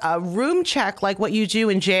a room check like what you do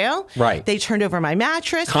in jail. Right. They turned over my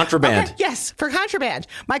mattress. Contraband. Okay, yes, for contraband.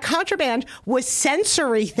 My contraband was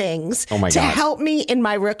sensory things Oh, my to God. help me in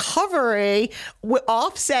my recovery,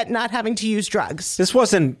 offset not having to use drugs. This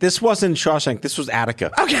wasn't Shawshank. This was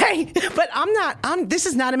Attica. Okay, but this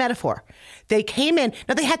is not a metaphor. They came in.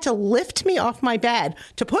 Now, they had to lift me off my bed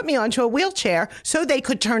to put me onto a wheelchair so they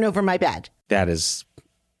could turn over my bed.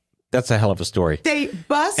 That's a hell of a story. They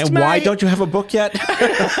bust And why don't you have a book yet?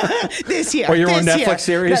 this year. Or your own this Netflix year.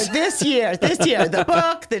 series? No, this year. The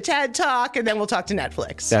book, the TED Talk, and then we'll talk to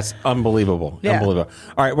Netflix. That's unbelievable. Yeah. Unbelievable.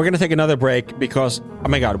 All right, we're going to take another break because, oh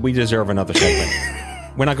my God, we deserve another segment.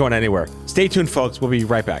 We're not going anywhere. Stay tuned, folks. We'll be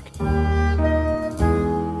right back.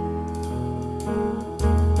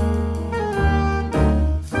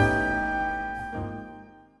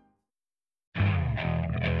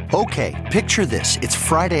 Okay, picture this. It's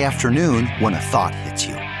Friday afternoon when a thought hits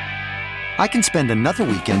you. I can spend another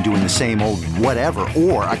weekend doing the same old whatever,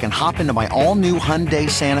 or I can hop into my all-new Hyundai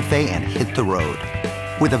Santa Fe and hit the road.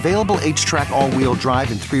 With available H-Track all-wheel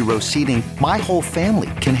drive and 3-row seating, my whole family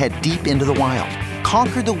can head deep into the wild.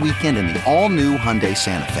 Conquer the weekend in the all-new Hyundai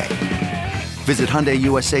Santa Fe. Visit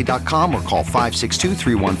HyundaiUSA.com or call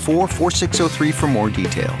 562-314-4603 for more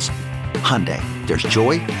details. Hyundai, there's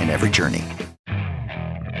joy in every journey.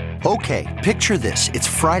 Okay, picture this. It's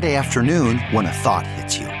Friday afternoon when a thought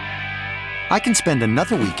hits you. I can spend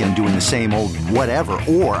another weekend doing the same old whatever,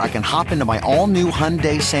 or I can hop into my all-new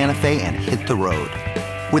Hyundai Santa Fe and hit the road.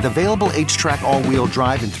 With available H-Track all-wheel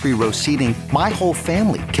drive and 3-row seating, my whole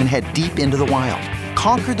family can head deep into the wild.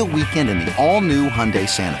 Conquer the weekend in the all-new Hyundai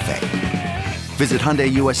Santa Fe. Visit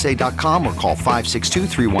HyundaiUSA.com or call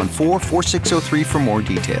 562-314-4603 for more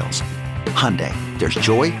details. Hyundai, there's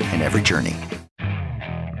joy in every journey.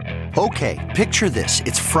 Okay, picture this.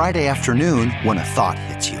 It's Friday afternoon when a thought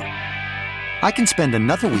hits you. I can spend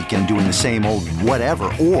another weekend doing the same old whatever,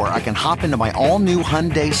 or I can hop into my all-new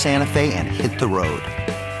Hyundai Santa Fe and hit the road.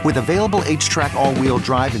 With available H-Track all-wheel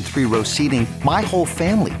drive and 3-row seating, my whole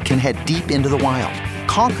family can head deep into the wild.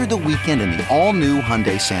 Conquer the weekend in the all-new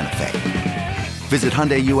Hyundai Santa Fe. Visit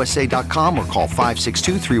HyundaiUSA.com or call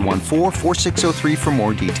 562-314-4603 for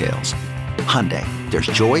more details. Hyundai, there's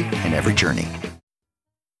joy in every journey.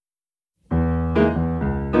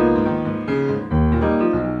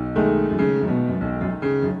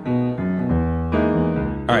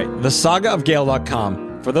 All right, the saga of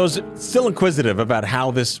Gale.com, for those still inquisitive about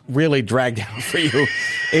how this really dragged out for you,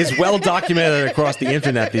 is well documented across the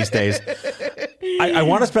internet these days. I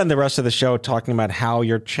want to spend the rest of the show talking about how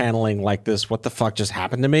you're channeling like this, what the fuck just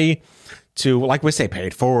happened to me, to, like we say, pay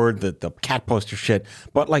it forward, the cat poster shit.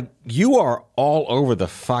 But, like, you are all over the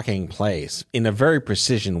fucking place in a very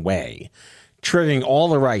precision way, triggering all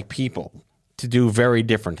the right people to do very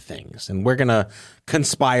different things. And we're going to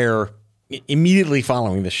conspire immediately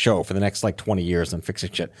following this show for the next, like, 20 years on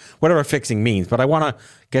fixing shit, whatever fixing means. But I want to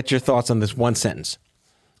get your thoughts on this one sentence.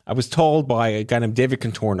 I was told by a guy named David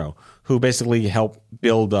Contorno, who basically helped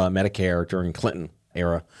build Medicare during Clinton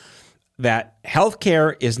era, that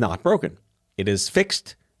healthcare is not broken. It is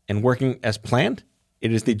fixed and working as planned.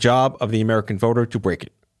 It is the job of the American voter to break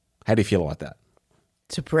it. How do you feel about that?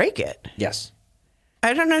 To break it? Yes.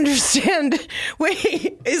 I don't understand.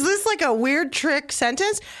 Wait, is this like a weird trick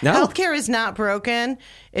sentence? No. Healthcare is not broken.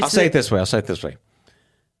 I'll say it this way.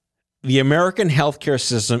 The American healthcare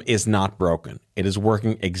system is not broken. It is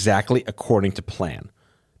working exactly according to plan.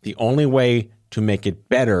 The only way to make it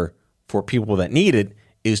better for people that need it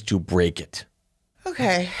is to break it.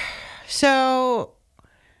 Okay. So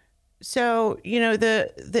you know,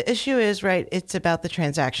 the issue is, right, it's about the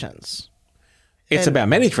transactions. It's about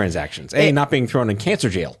many transactions. Not being thrown in cancer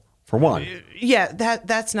jail, for one. Yeah,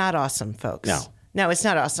 that's not awesome, folks. No, it's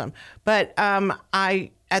not awesome. But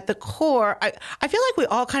at the core, I feel like we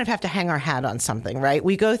all kind of have to hang our hat on something, right?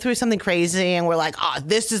 We go through something crazy and we're like,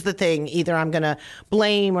 this is the thing. Either I'm going to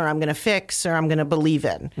blame or I'm going to fix or I'm going to believe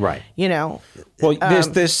in. Right. You know? Well,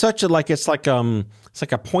 there's such a, like, it's like a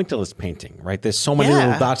pointillist painting, right? There's so many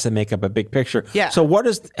little dots that make up a big picture. Yeah. So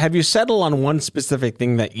have you settled on one specific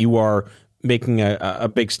thing that you are making a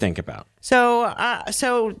big stink about? So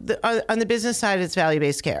on the business side, it's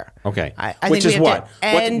value-based care. Okay. I Which think is we have what? to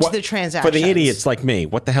end the transactions. For the idiots like me,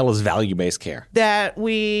 what the hell is value-based care? That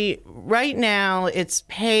right now, it's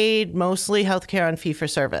paid mostly healthcare on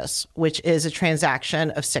fee-for-service, which is a transaction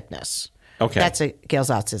of sickness. Okay. That's a Gail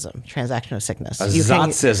Zotzism, transaction of sickness. A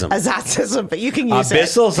Zotzism, but you can use it.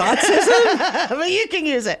 Abyssal Zotzism? But you can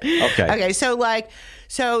use it. Okay, so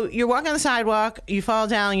you're walking on the sidewalk, you fall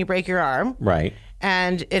down, you break your arm. Right.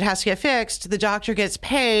 And it has to get fixed. The doctor gets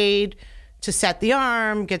paid to set the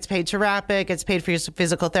arm, gets paid to wrap it, gets paid for your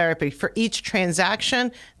physical therapy for each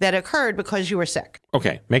transaction that occurred because you were sick.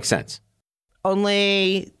 Okay, makes sense.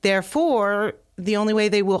 Therefore, the only way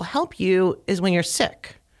they will help you is when you're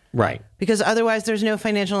sick. Right. Because otherwise there's no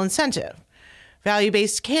financial incentive.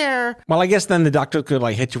 Value-based care. Well, I guess then the doctor could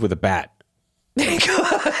hit you with a bat.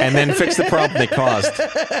 And then fix the problem they caused.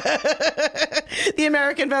 The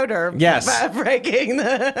American voter. Yes. Breaking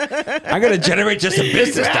the... I'm going to generate just a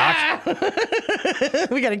business, Doc.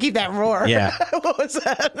 We got to keep that roar. Yeah. What was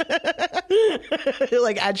that?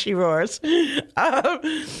 Like as she roars.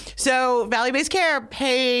 So value-based care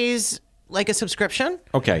pays like a subscription.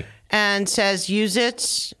 Okay. And says use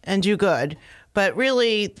it and do good. But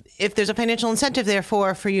really, if there's a financial incentive,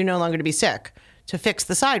 therefore, for you no longer to be sick, to fix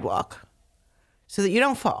the sidewalk so that you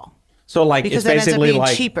don't fall. So, like, Because it's that ends up basically being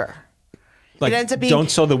like, cheaper. like It ends up being-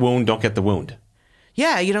 don't sew the wound, don't get the wound.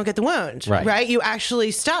 Yeah, you don't get the wound, Right. right? You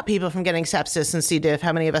actually stop people from getting sepsis and C. diff.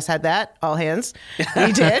 How many of us had that? All hands.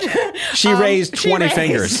 We did. She raised 20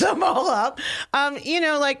 fingers. Them all up.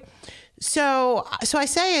 So I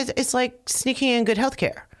say it's like sneaking in good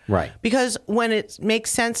healthcare. Right. Because when it makes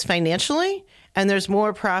sense financially and there's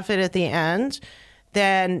more profit at the end,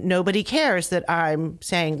 then nobody cares that I'm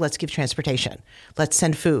saying, let's give transportation. Let's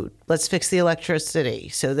send food. Let's fix the electricity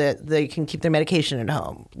so that they can keep their medication at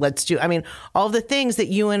home. All the things that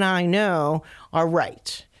you and I know are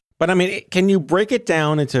right. But I mean, can you break it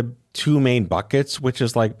down into two main buckets, which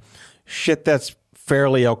is like shit that's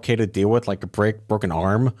fairly okay to deal with, like a broken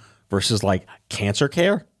arm versus like cancer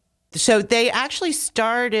care? So they actually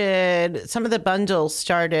some of the bundles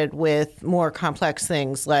started with more complex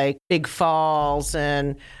things like big falls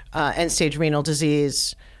and end-stage renal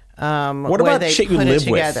disease. What about shit you live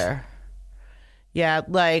with? Yeah,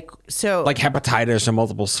 like hepatitis or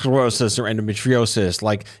multiple sclerosis or endometriosis.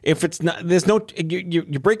 Like if it's not, there's no,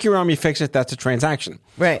 you break your arm, you fix it, that's a transaction.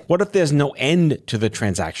 Right. What if there's no end to the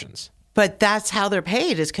transactions? But that's how they're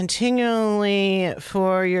paid, is continually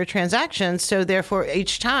for your transactions. So therefore,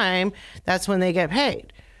 each time, that's when they get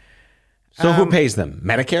paid. So who pays them?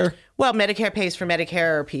 Medicare? Well, Medicare pays for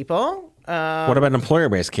Medicare people. What about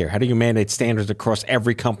employer-based care? How do you mandate standards across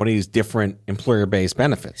every company's different employer-based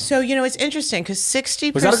benefits? So, it's interesting because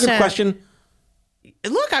 60%... Was that a good question?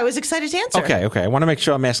 Look, I was excited to answer. Okay. I want to make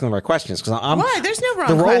sure I'm asking the right questions. Why? There's no wrong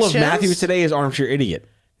The role questions. of Matthew today is armchair idiot.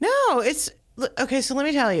 No, it's... Okay, so let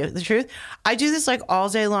me tell you the truth. I do this like all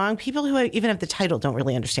day long. People who even have the title don't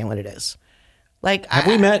really understand what it is. Like, have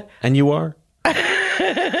we met? And you are?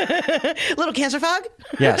 Little cancer fog?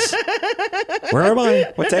 Yes. Where am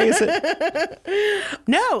I? What day is it?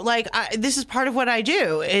 No, this is part of what I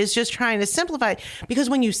do, is just trying to simplify it.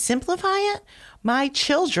 Because when you simplify it, my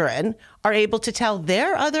children are able to tell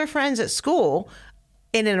their other friends at school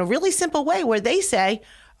in a really simple way where they say,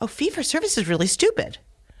 oh, fee-for-service is really stupid.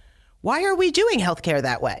 Why are we doing healthcare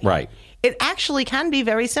that way? Right. It actually can be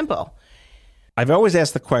very simple. I've always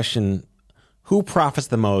asked the question, who profits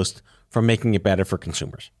the most from making it better for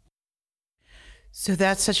consumers? So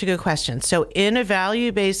that's such a good question. So in a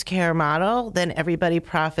value-based care model, then everybody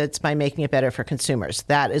profits by making it better for consumers.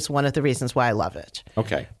 That is one of the reasons why I love it.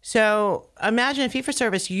 Okay. So imagine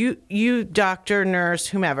fee-for-service, you doctor, nurse,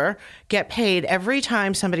 whomever, get paid every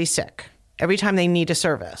time somebody's sick, every time they need a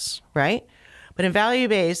service, right? But in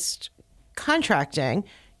value-based contracting,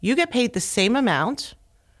 you get paid the same amount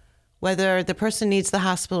whether the person needs the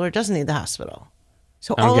hospital or doesn't need the hospital.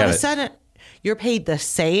 So all of a sudden, you're paid the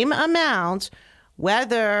same amount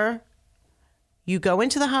whether you go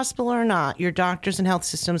into the hospital or not. Your doctors and health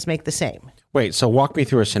systems make the same. Wait, so walk me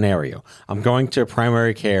through a scenario. I'm going to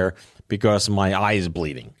primary care because my eye is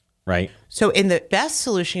bleeding, right? So in the best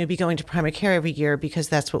solution, you'd be going to primary care every year because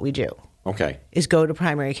that's what we do. Okay. Is go to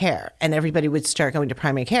primary care, and everybody would start going to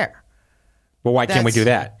primary care. Well, why can't we do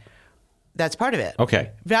that? That's part of it.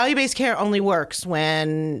 Okay. Value-based care only works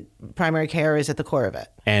when primary care is at the core of it.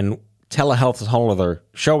 And telehealth is a whole other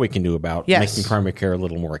show we can do about Yes. making primary care a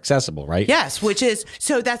little more accessible, right? Yes, which is,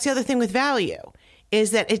 so that's the other thing with value,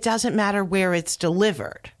 is that it doesn't matter where it's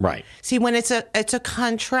delivered. Right. See, when it's a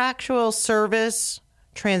contractual service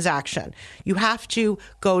transaction, you have to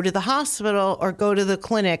go to the hospital or go to the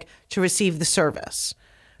clinic to receive the service.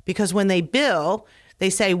 Because when they bill, they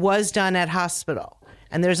say was done at hospital.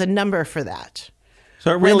 And there's a number for that.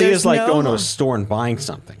 So it really is like going to a store and buying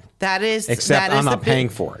something. That is, except I'm not paying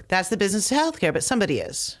for it. That's the business of healthcare, but somebody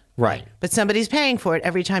is. Right. But somebody's paying for it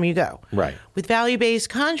every time you go. Right. With value-based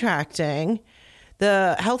contracting,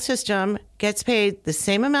 the health system gets paid the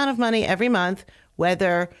same amount of money every month,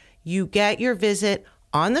 whether you get your visit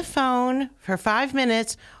on the phone for 5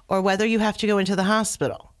 minutes or whether you have to go into the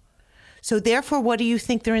hospital. So therefore, what do you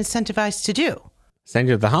think they're incentivized to do? Send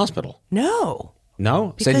you to the hospital. No. No?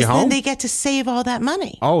 Because send you home? then they get to save all that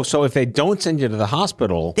money. Oh, so if they don't send you to the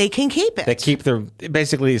hospital, they can keep it. They keep their,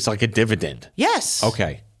 basically it's like a dividend. Yes.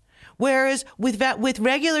 Okay. Whereas with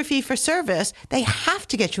regular fee for service, they have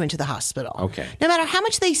to get you into the hospital. Okay. No matter how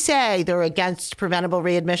much they say they're against preventable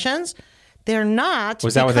readmissions, they're not.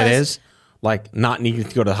 Was that what that is? Like not needing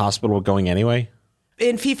to go to the hospital, going anyway?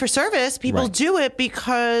 In fee for service, people do it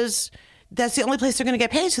because that's the only place they're going to get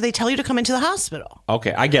paid. So they tell you to come into the hospital.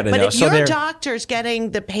 Okay, I get it. But now. if your doctor's getting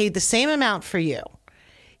paid the same amount for you,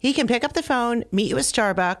 he can pick up the phone, meet you at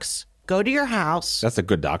Starbucks, go to your house. That's a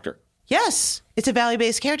good doctor. Yes, it's a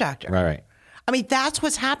value-based care doctor. Right. I mean, that's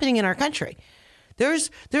what's happening in our country. There's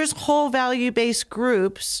whole value-based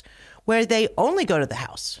groups where they only go to the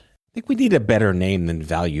house. I think we need a better name than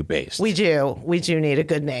value-based. We do need a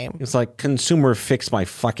good name. It's like consumer fix my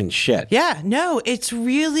fucking shit. Yeah, no, it's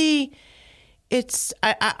really,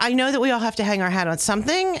 I know that we all have to hang our hat on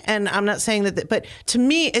something, and I'm not saying that, but to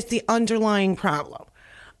me, it's the underlying problem.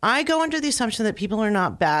 I go under the assumption that people are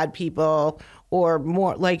not bad people, or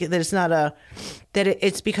more like that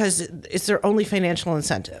it's because it's their only financial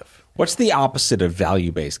incentive. What's the opposite of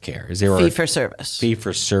value-based care? Is there Fee for service. Fee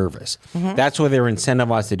for service. That's what they're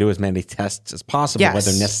incentivized to do as many tests as possible, Yes.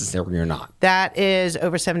 whether necessary or not. That is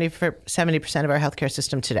over 70% of our healthcare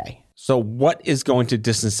system today. So what is going to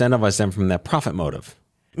disincentivize them from that profit motive?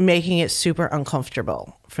 Making it super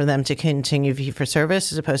uncomfortable for them to continue fee for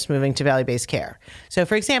service as opposed to moving to value-based care. So,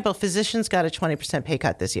 for example, physicians got a 20% pay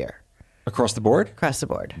cut this year. Across the board? Across the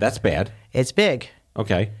board. That's bad. It's big.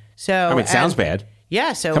 Okay. So I mean, it sounds bad.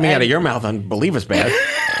 Yeah. So Coming out of your mouth, I believe it's bad.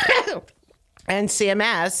 And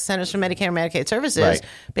CMS, Centers for Medicare and Medicaid Services, Right.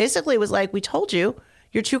 basically was like, we told you,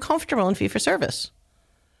 you're too comfortable in fee for service.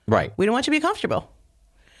 Right. We don't want you to be comfortable.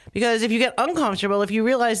 Because if you get uncomfortable, if you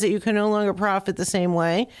realize that you can no longer profit the same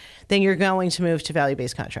way, then you're going to move to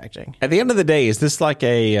value-based contracting. At the end of the day, is this like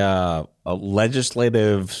a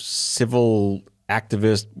legislative, civil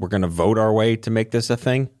activist, we're going to vote our way to make this a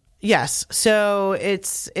thing? Yes. So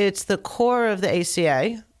it's the core of the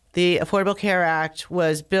ACA. The Affordable Care Act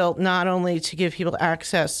was built not only to give people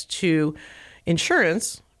access to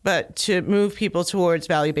insurance, but to move people towards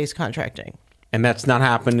value-based contracting. And that's not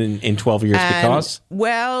happened in 12 years because?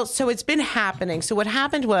 Well, so it's been happening. So what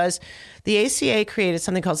happened was the ACA created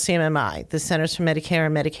something called CMMI, the Centers for Medicare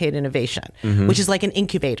and Medicaid Innovation, which is like an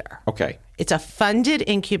incubator. Okay. It's a funded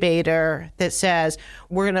incubator that says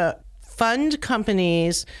we're going to fund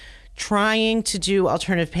companies trying to do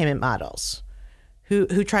alternative payment models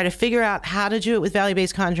who try to figure out how to do it with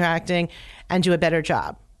value-based contracting and do a better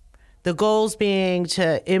job. The goals being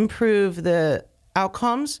to improve the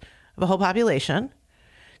outcomes of a whole population,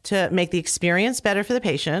 to make the experience better for the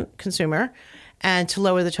patient, consumer, and to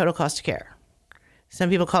lower the total cost of care. Some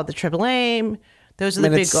people call it the triple aim. Those are the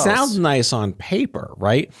big goals. It sounds nice on paper,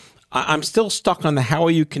 right? I'm still stuck on how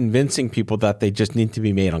are you convincing people that they just need to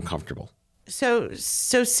be made uncomfortable? So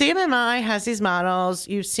CMMI has these models.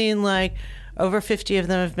 You've seen like over 50 of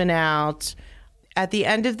them have been out. At the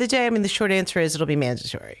end of the day, I mean, the short answer is it'll be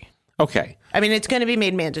mandatory. Okay. I mean, it's going to be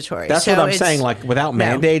made mandatory. That's what I'm saying. Like without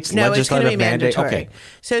mandates, no, legislative it's going to be mandate. mandatory. Okay.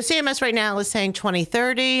 So CMS right now is saying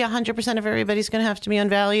 2030, 100% of everybody's going to have to be on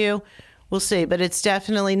value. We'll see. But it's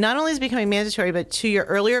definitely not only is it becoming mandatory, but to your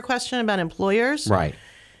earlier question about employers, Right.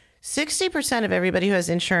 60% of everybody who has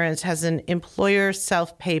insurance has an employer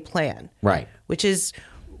self-pay plan. Right. Which is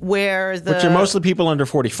where Which are mostly people under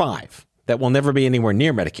 45 that will never be anywhere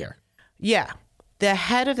near Medicare. Yeah. The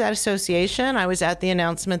head of that association, I was at the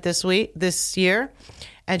announcement this year,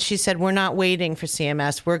 and she said, we're not waiting for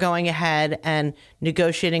CMS. We're going ahead and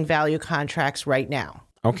negotiating value contracts right now.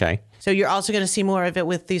 Okay. So you're also going to see more of it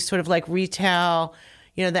with these sort of like retail,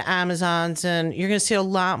 the Amazons, and you're going to see a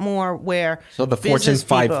lot more where So the Fortune business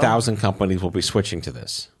people- 5,000 companies will be switching to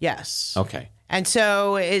this. Yes. Okay. And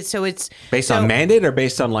so it's Based on mandate or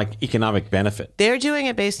based on like economic benefit? They're doing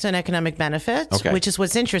it based on economic benefits, Okay. which is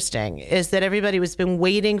what's interesting, is that everybody has been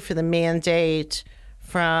waiting for the mandate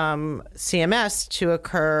from CMS to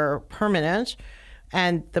occur permanent,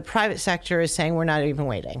 and the private sector is saying we're not even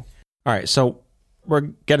waiting. All right. So we're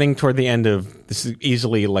getting toward the end of this is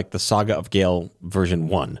easily like the Saga of Gail version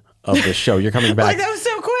 1 of this show. You're coming back. Like, that was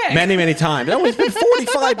so quick. Many, many times. Oh, it's been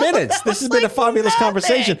 45 minutes. This has been a fabulous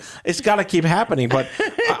conversation. It's got to keep happening. But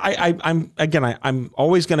I'm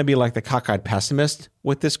always going to be like the cockeyed pessimist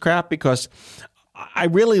with this crap because I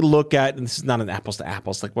really look at, and this is not an apples to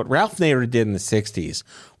apples, like what Ralph Nader did in the 60s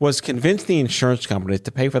was convince the insurance companies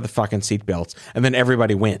to pay for the fucking seatbelts and then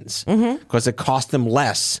everybody wins because it cost them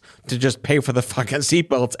less to just pay for the fucking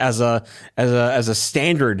seatbelts as a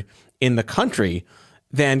standard in the country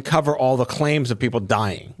than cover all the claims of people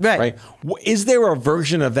dying. Right. Is there a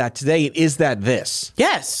version of that today? Is that this?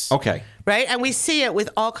 Yes. Okay. Right? And we see it with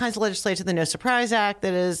all kinds of legislation, the No Surprise Act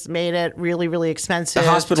that has made it really, really expensive. The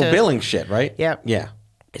hospital billing shit, right? Yep. Yeah.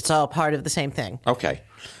 It's all part of the same thing. Okay.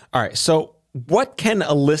 All right. So what can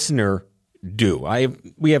a listener do?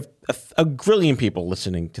 We have a grillion people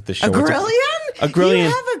listening to the show. A grillion? A grillion.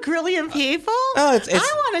 You have a grillion people? Oh, it's I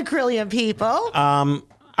want a grillion people.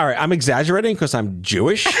 All right, I'm exaggerating because I'm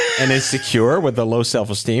Jewish and insecure with a low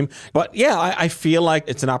self-esteem. But yeah, I feel like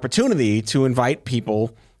it's an opportunity to invite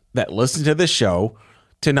people that listen to this show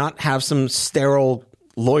to not have some sterile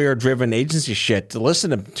lawyer-driven agency shit to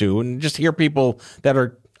listen to and just hear people that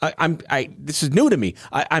are This is new to me.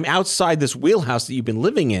 I'm outside this wheelhouse that you've been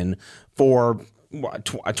living in for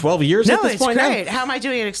 12 years at this point. No, it's great. How am I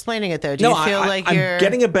doing at explaining it, though? Do No, you feel like you're... I'm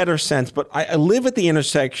getting a better sense, but I live at the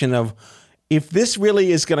intersection of if this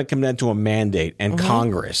really is going to come down to a mandate and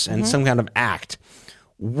Congress and some kind of act,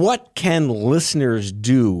 what can listeners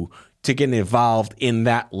do to get involved in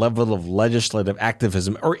that level of legislative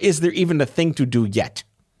activism? Or is there even a thing to do yet?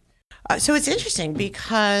 So it's interesting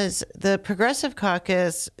because the Progressive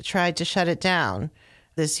Caucus tried to shut it down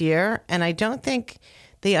this year, and I don't think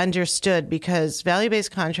they understood because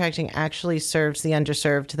value-based contracting actually serves the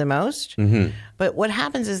underserved the most. But what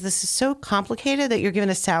happens is this is so complicated that you're given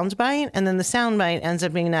a soundbite, and then the soundbite ends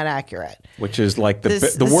up being not accurate. Which is like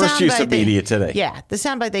the worst use of media today. Yeah, the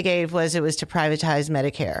soundbite they gave was it was to privatize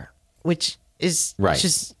Medicare, which is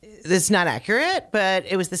just it's not accurate, but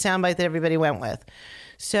it was the soundbite that everybody went with.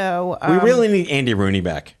 So we really need Andy Rooney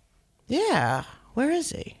back. Yeah, where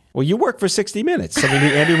is he? Well, you work for 60 Minutes, so we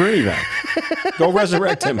need Andy Rooney back. Go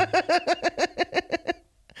resurrect him.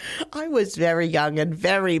 I was very young and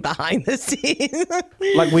very behind the scenes.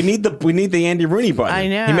 Like we need the Andy Rooney button. I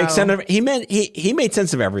know. He makes sense of he made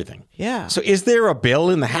sense of everything. Yeah. So is there a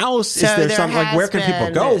bill in the House? Is there something like where can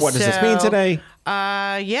people go? What does this mean today?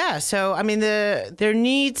 Yeah. So I mean there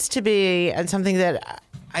needs to be, and something that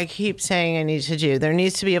I keep saying I need to do, there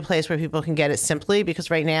needs to be a place where people can get it simply, because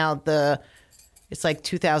right now it's like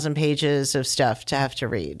 2,000 pages of stuff to have to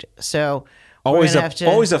read. So always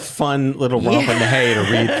a fun little romp in the hay to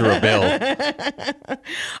read through a bill.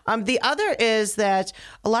 The other is that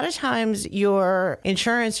a lot of times your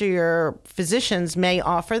insurance or your physicians may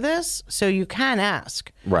offer this, so you can ask.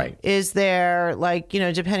 Right. Is there,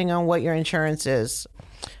 depending on what your insurance is.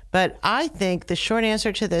 But I think the short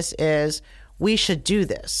answer to this is we should do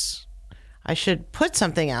this. I should put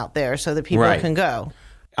something out there so that people can go.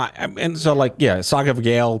 And so,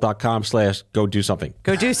 sagaofgail.com/go do something.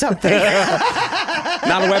 Go do something.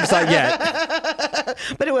 Not a website yet.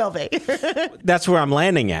 But it will be. That's where I'm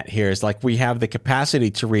landing at here is we have the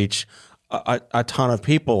capacity to reach a ton of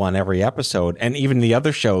people on every episode, and even the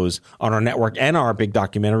other shows on our network and our big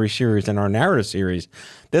documentary series and our narrative series.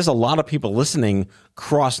 There's a lot of people listening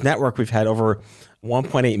cross-network. We've had over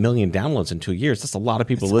 1.8 million downloads in 2 years. That's a lot of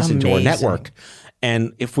people listening to our network.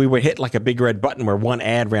 And if we would hit a big red button where one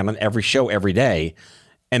ad ran on every show every day,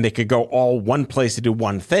 and they could go all one place to do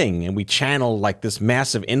one thing, and we channel this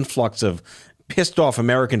massive influx of pissed off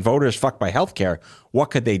American voters fucked by healthcare,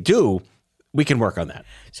 what could they do? We can work on that.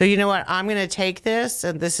 So you know what? I'm going to take this,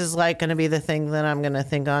 and this is going to be the thing that I'm going to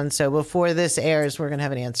think on. So before this airs, we're going to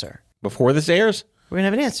have an answer. Before this airs? We're going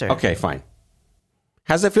to have an answer. Okay, fine.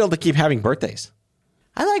 How's it feel to keep having birthdays?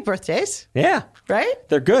 I like birthdays. Yeah. Right?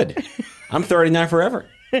 They're good. I'm 39 forever.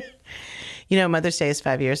 Mother's Day is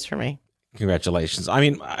 5 years for me. Congratulations. I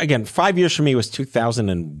mean, again, 5 years for me was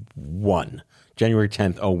 2001. January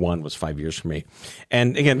 10th, 01 was 5 years for me.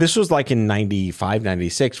 And again, this was in 95,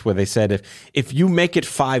 96, where they said, if you make it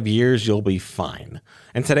 5 years, you'll be fine.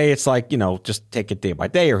 And today it's just take it day by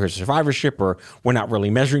day, or here's survivorship, or we're not really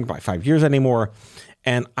measuring by 5 years anymore.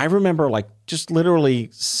 And I remember just literally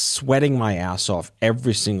sweating my ass off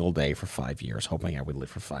every single day for 5 years, hoping I would live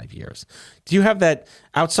for 5 years. Do you have that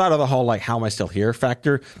outside of the whole, how am I still here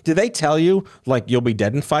factor? Did they tell you you'll be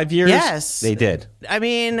dead in 5 years? Yes. They did. I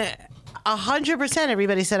mean, 100%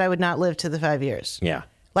 everybody said I would not live to the 5 years. Yeah.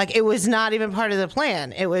 It was not even part of the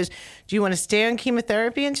plan. It was, do you want to stay on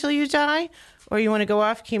chemotherapy until you die? Or you want to go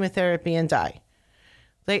off chemotherapy and die?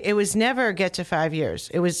 It was never get to 5 years.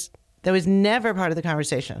 That was never part of the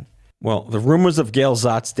conversation. Well, the rumors of Gail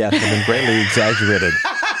Zott's death have been greatly exaggerated.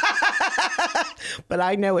 But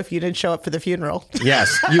I know if you didn't show up for the funeral.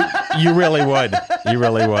 Yes, you really would. You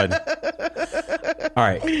really would. All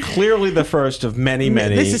right. Clearly the first of many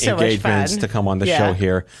engagements to come on the show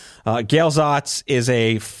here. Gail Zotz is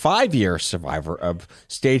a 5-year survivor of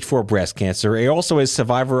stage 4 breast cancer. He also is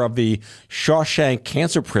survivor of the Shawshank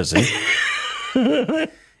Cancer Prison.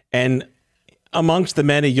 And amongst the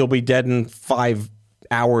many, you'll be dead in 5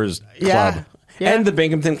 hours club. Yeah. And the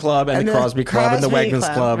Binghamton Club and the Crosby Club and the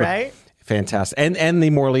Wegmans Club. Right? Fantastic. And the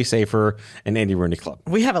Morley Safer and Andy Rooney Club.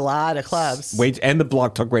 We have a lot of clubs. And the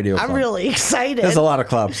Blog Talk Radio Club. I'm really excited. There's a lot of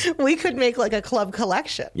clubs. We could make a club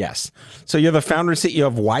collection. Yes. So you're the founder and CEO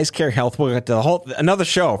of WiseCare Health. We'll get to another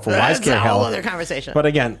show for WiseCare Health. That's a whole other conversation. But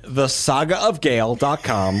again, the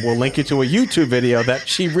sagaofgail.com will link you to a YouTube video that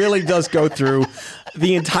she really does go through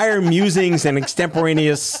the entire musings and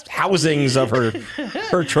extemporaneous housings of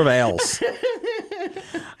her travails.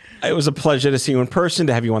 It was a pleasure to see you in person,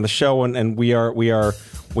 to have you on the show, and we are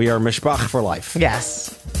mishpach for life.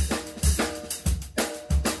 Yes.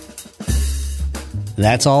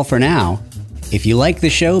 That's all for now. If you like the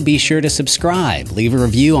show, be sure to subscribe, leave a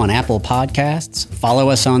review on Apple Podcasts, follow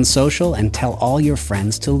us on social, and tell all your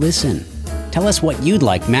friends to listen. Tell us what you'd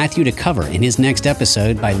like Matthew to cover in his next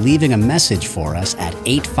episode by leaving a message for us at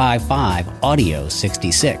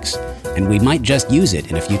 855-AUDIO-66, and we might just use it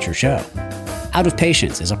in a future show. Out of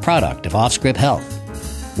Patients is a product of Offscript Health.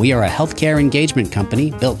 We are a healthcare engagement company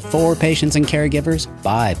built for patients and caregivers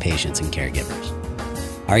by patients and caregivers.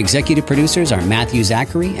 Our executive producers are Matthew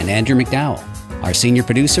Zachary and Andrew McDowell. Our senior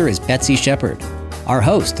producer is Betsy Shepard. Our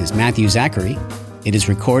host is Matthew Zachary. It is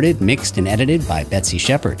recorded, mixed, and edited by Betsy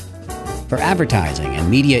Shepard. For advertising and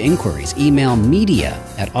media inquiries, email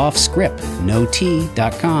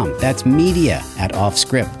media@offscript.com. That's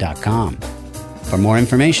media@offscript.com. For more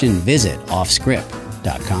information, visit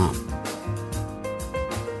offscript.com.